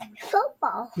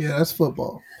 Football. Yeah, that's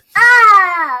football.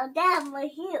 Oh, that was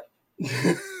you.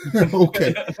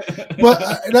 Okay, but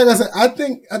like I said, I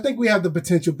think we have the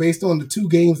potential based on the 2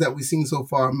 games that we've seen so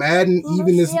far. Madden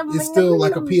even is still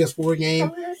like a PS4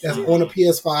 game that's on a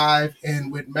PS5,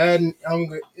 and with Madden,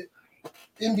 NBA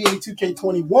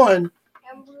 2K21,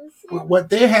 what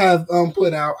they have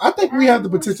put out, I think we have the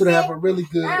potential to have a really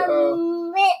good.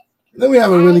 Then we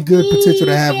have a really good potential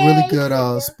to have really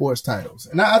good sports titles,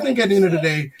 and I think at the end of the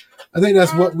day, I think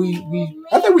that's what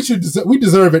I think we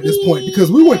deserve at this point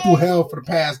because we went through hell for the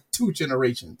past 2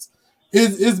 generations.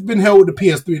 It's been hell with the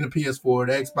PS3 and the PS4,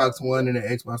 the Xbox One and the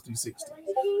Xbox 360.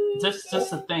 Just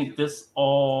to think, this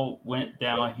all went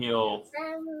downhill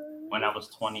when I was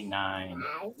 29.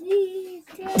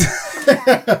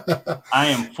 I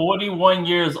am 41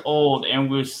 years old, and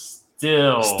we're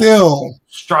still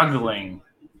struggling.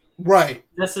 Right.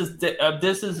 This is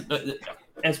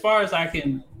as far as I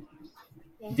can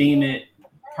deem it,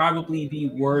 probably the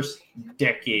worst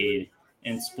decade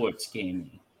in sports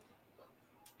gaming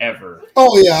ever.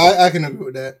 Oh yeah, I can agree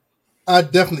with that. I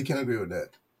definitely can agree with that.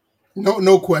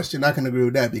 No question, I can agree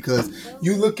with that because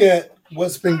you look at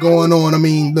what's been going on. I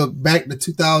mean, look back to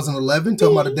 2011,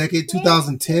 talking about a decade,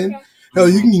 2010. Hell,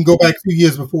 you can go back a few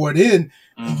years before then,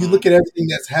 and you look at everything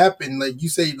that's happened. Like you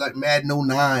say, like Madden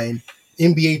 09,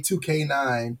 NBA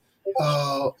 2K9,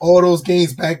 all those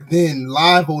games back then,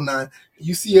 Live 09.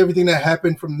 You see everything that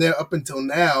happened from there up until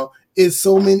now. It's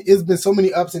been so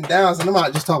many ups and downs, and I'm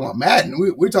not just talking about Madden.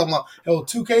 We're talking about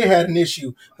 2K had an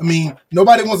issue. I mean,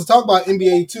 nobody wants to talk about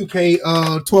NBA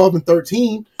 2K 12 and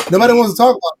 13. Nobody wants to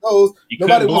talk about those.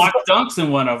 Nobody block dunks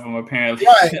in one of them, apparently.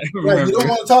 Right. You don't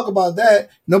want to talk about that.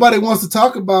 Nobody wants to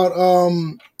talk about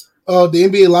the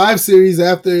NBA Live series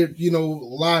after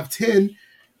Live 10.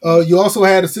 You also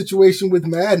had a situation with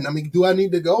Madden. I mean, do I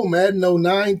need to go Madden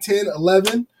 09, 10,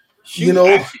 11? Actually,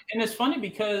 and it's funny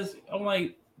because I'm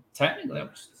like, technically, I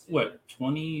was,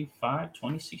 25,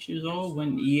 26 years old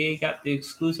when EA got the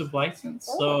exclusive license.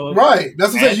 So right,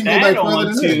 that's what I'm saying. You can go back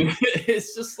further than that.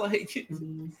 It's just like,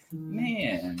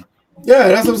 man. Yeah,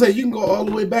 that's what I'm saying. You can go all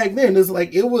the way back then. It's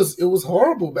like it was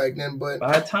horrible back then, but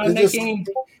by the time that game,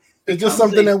 it's just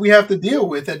something that we have to deal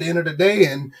with at the end of the day,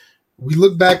 and we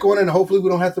look back on it, and hopefully we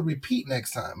don't have to repeat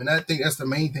next time. And I think that's the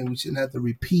main thing. We shouldn't have to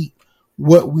repeat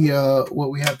what we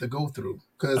have to go through.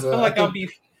 Because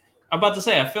I'm about to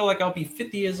say, I feel like I'll be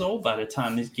 50 years old by the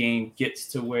time this game gets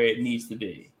to where it needs to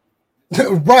be.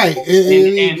 Right.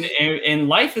 And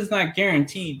life is not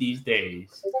guaranteed these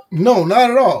days. No, not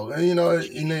at all. At the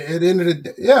end of the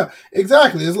day, yeah,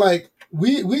 exactly. It's like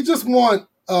we just want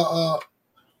a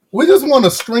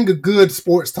string of good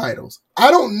sports titles. I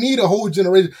don't need a whole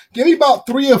generation. Give me about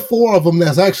 3 or 4 of them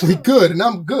that's actually good, and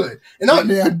I'm good.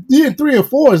 And 3 or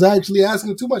 4 is actually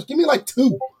asking too much. Give me like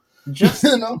 2. Just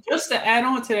to add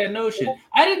on to that notion,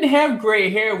 I didn't have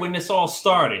gray hair when this all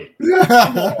started.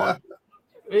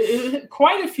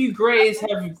 Quite a few grays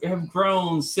have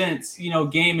grown since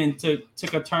gaming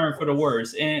took a turn for the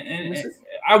worse, and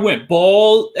I went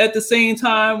bald at the same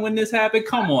time when this happened.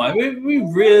 Come on, we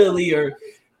really are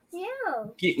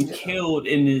getting killed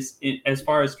in this as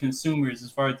far as consumers, as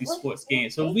far as these sports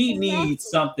games. So we need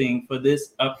something for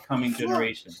this upcoming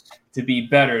generation to be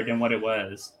better than what it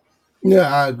was.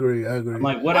 Yeah, I agree. I'm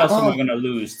like, what else am I going to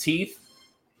lose? Teeth?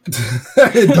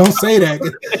 Don't say that.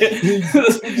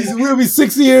 We'll be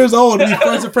 60 years old. It'll be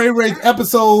Friends of Frame Rate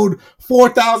episode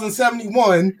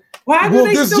 4071. Why do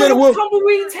they still have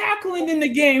tumbleweed tackling in the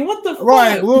game? What the fuck?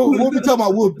 Right. We'll be talking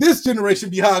about, will this generation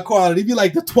be high quality? It'd be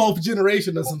like the 12th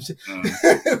generation or some shit.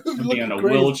 Be in a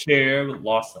wheelchair,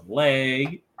 lost a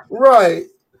leg. Right.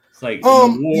 It's like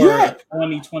war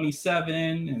 2027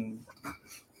 and...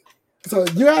 So,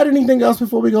 you add anything else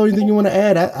before we go? Anything you want to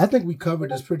add? I think we covered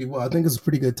this pretty well. I think it's a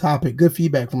pretty good topic. Good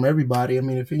feedback from everybody. I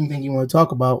mean, if anything you want to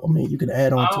talk about, I mean, you can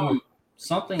add on to it.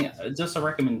 Something, just a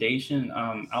recommendation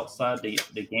outside the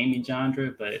gaming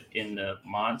genre, but in the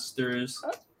monsters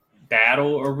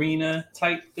battle arena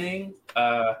type thing.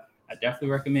 I definitely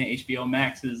recommend HBO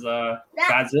Max's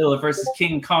Godzilla versus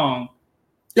King Kong.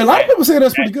 Yeah, a lot of people say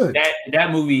that's pretty good.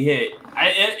 That movie hit.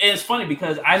 It's funny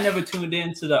because I never tuned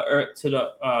into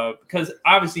because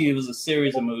obviously it was a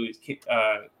series of movies.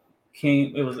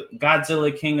 It was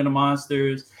Godzilla, King of the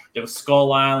Monsters. There was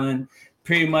Skull Island.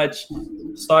 Pretty much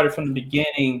started from the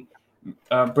beginning,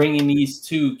 bringing these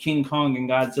two, King Kong and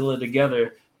Godzilla,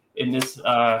 together in this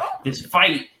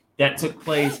fight that took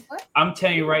place. I'm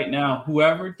telling you right now,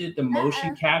 whoever did the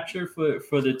motion capture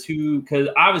for the two, because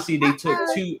obviously they took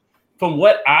two. From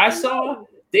what I saw,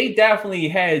 they definitely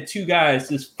had 2 guys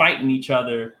just fighting each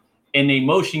other, and they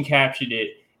motion captured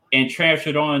it and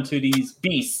transferred on to these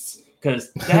beasts,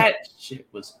 because that shit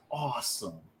was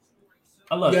awesome.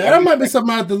 I love it. Yeah, that might be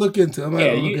something I have to look into. I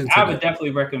would definitely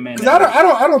recommend it. Because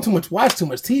I don't watch too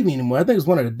much TV anymore. I think it's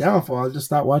one of the downfalls. I just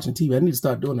stopped watching TV. I need to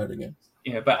start doing that again.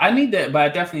 Yeah, but I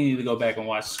definitely need to go back and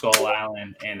watch Skull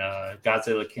Island and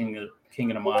Godzilla King of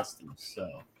the Monsters. So,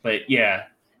 but yeah.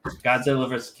 Godzilla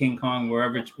vs. King Kong,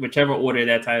 whichever order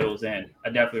that title is in. I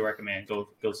definitely recommend go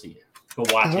see it. Go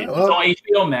watch it. It's on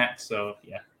HBO Max, so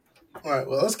yeah. All right,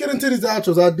 well, let's get into these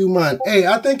outros. I'll do mine. Hey,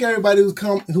 I think everybody who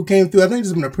came through, I think this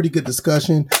has been a pretty good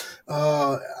discussion.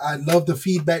 I love the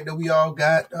feedback that we all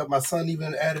got. My son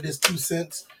even added his 2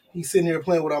 cents. He's sitting here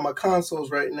playing with all my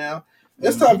consoles right now.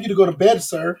 It's time for you to go to bed,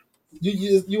 sir.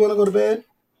 You want to go to bed?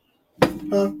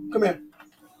 Come here.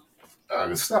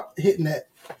 Stop hitting that.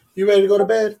 You ready to go to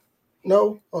bed?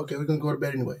 No? Okay, we're going to go to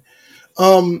bed anyway.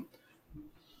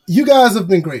 You guys have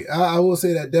been great. I will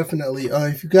say that definitely.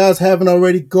 If you guys haven't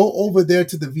already, go over there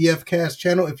to the VFcast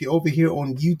channel. If you're over here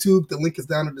on YouTube, the link is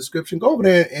down in the description. Go over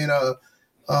there and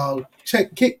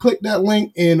click that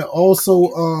link, and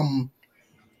also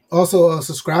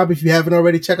subscribe if you haven't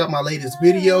already. Check out my latest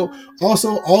video.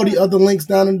 Also, all the other links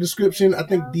down in the description. I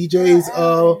think DJ's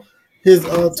his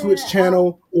Twitch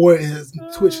channel or his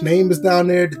Twitch name is down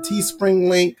there. The Teespring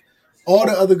link, all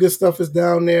the other good stuff is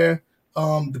down there.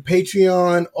 The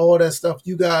Patreon, all that stuff.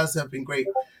 You guys have been great.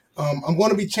 I'm going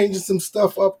to be changing some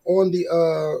stuff up on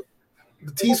the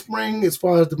Teespring as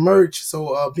far as the merch,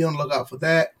 so be on the lookout for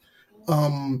that.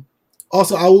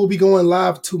 Also, I will be going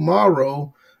live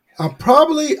tomorrow.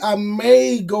 I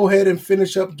may go ahead and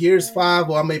finish up Gears 5,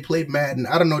 or I may play Madden.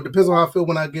 I don't know. It depends on how I feel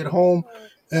when I get home.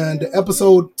 And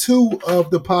episode 2 of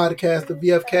the podcast, the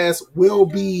VFcast, will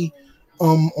be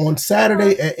on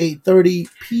Saturday at 8:30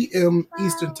 p.m.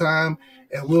 Eastern Time,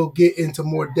 and we'll get into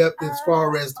more depth as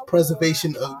far as the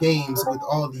preservation of games with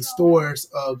all these stores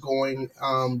going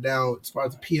down as far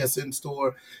as the PSN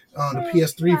store, the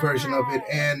PS3 version of it,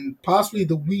 and possibly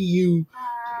the Wii U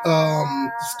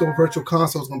store virtual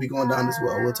console is going to be going down as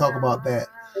well. We'll talk about that.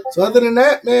 So other than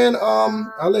that, man,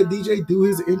 I'll let DJ do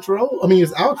his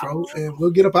outro, and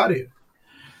we'll get up out of here.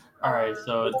 All right,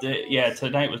 so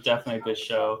tonight was definitely a good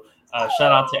show.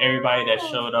 Shout out to everybody that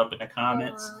showed up in the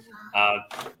comments.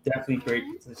 Definitely great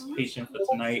participation for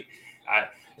tonight. I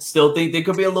still think there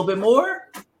could be a little bit more.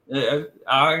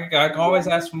 I can always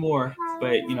ask for more,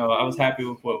 but I was happy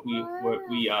with what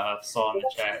we saw in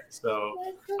the chat. So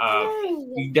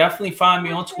you definitely find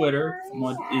me on Twitter. I'm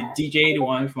on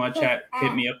DJ81. If you want to chat,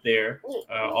 hit me up there.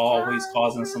 Always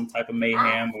causing some type of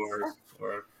mayhem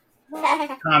or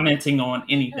commenting on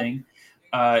anything.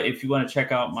 If you want to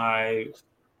check out my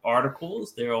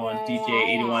articles, they're on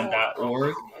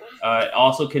dj81.org. It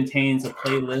also contains a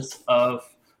playlist of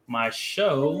my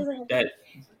show that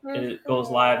it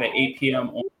goes live at 8 p.m.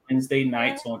 on Wednesday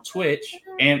nights on Twitch,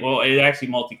 and it actually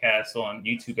multicasts on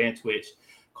YouTube and Twitch,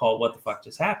 called What the Fuck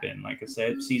Just Happened. Like I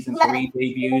said, season 3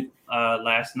 debuted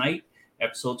last night,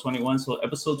 episode 21. So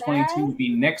episode 22 will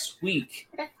be next week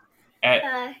at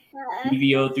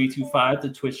EVO325, the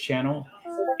Twitch channel.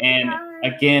 And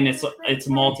again, it's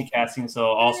multicasting, so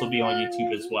it'll also be on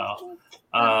YouTube as well.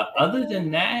 Other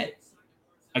than that,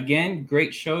 again,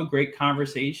 great show, great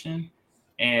conversation,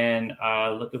 and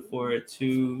looking forward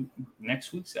to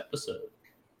next week's episode.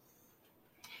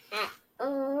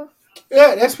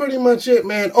 Yeah, that's pretty much it,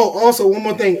 man. Oh, also one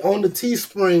more thing on the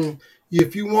Teespring,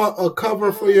 if you want a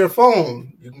cover for your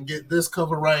phone, you can get this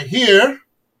cover right here.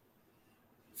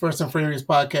 First and Furious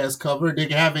podcast cover. They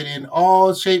can have it in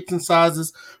all shapes and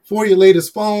sizes for your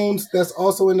latest phones. That's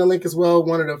also in the link as well.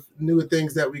 One of the newer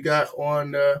things that we got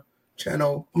on the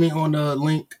channel, on the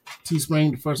link,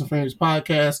 Teespring, the First and Furious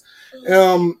podcast.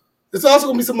 There's also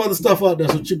going to be some other stuff out there,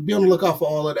 so you should be on the lookout for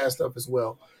all of that stuff as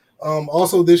well.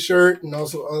 Also this shirt and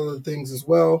also other things as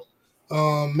well.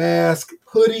 Mask,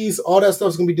 hoodies, all that stuff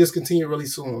is going to be discontinued really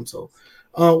soon. So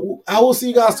I will see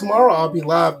you guys tomorrow. I'll be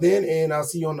live then, and I'll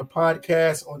see you on the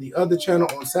podcast on the other channel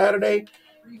on Saturday.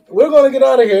 We're going to get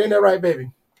out of here. Ain't that right,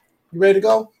 baby? You ready to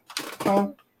go?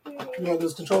 You want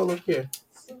this controller? Here.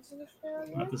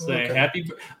 I have to say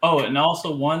and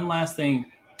also one last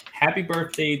thing. Happy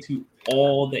birthday to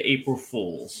all the April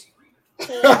Fools.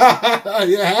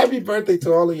 Yeah, happy birthday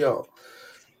to all of y'all.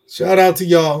 Shout out to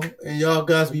y'all, and y'all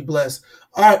guys be blessed.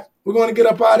 All right, we're going to get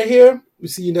up out of here. We'll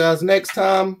see you guys next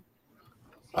time.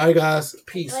 All right, guys.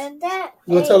 Peace. You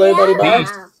want to tell everybody bye? You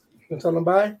want to tell them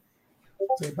bye?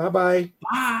 Say bye-bye.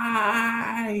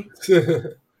 Bye.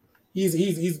 He's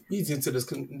into this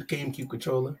GameCube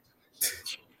controller.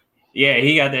 Yeah,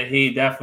 he got that. He definitely.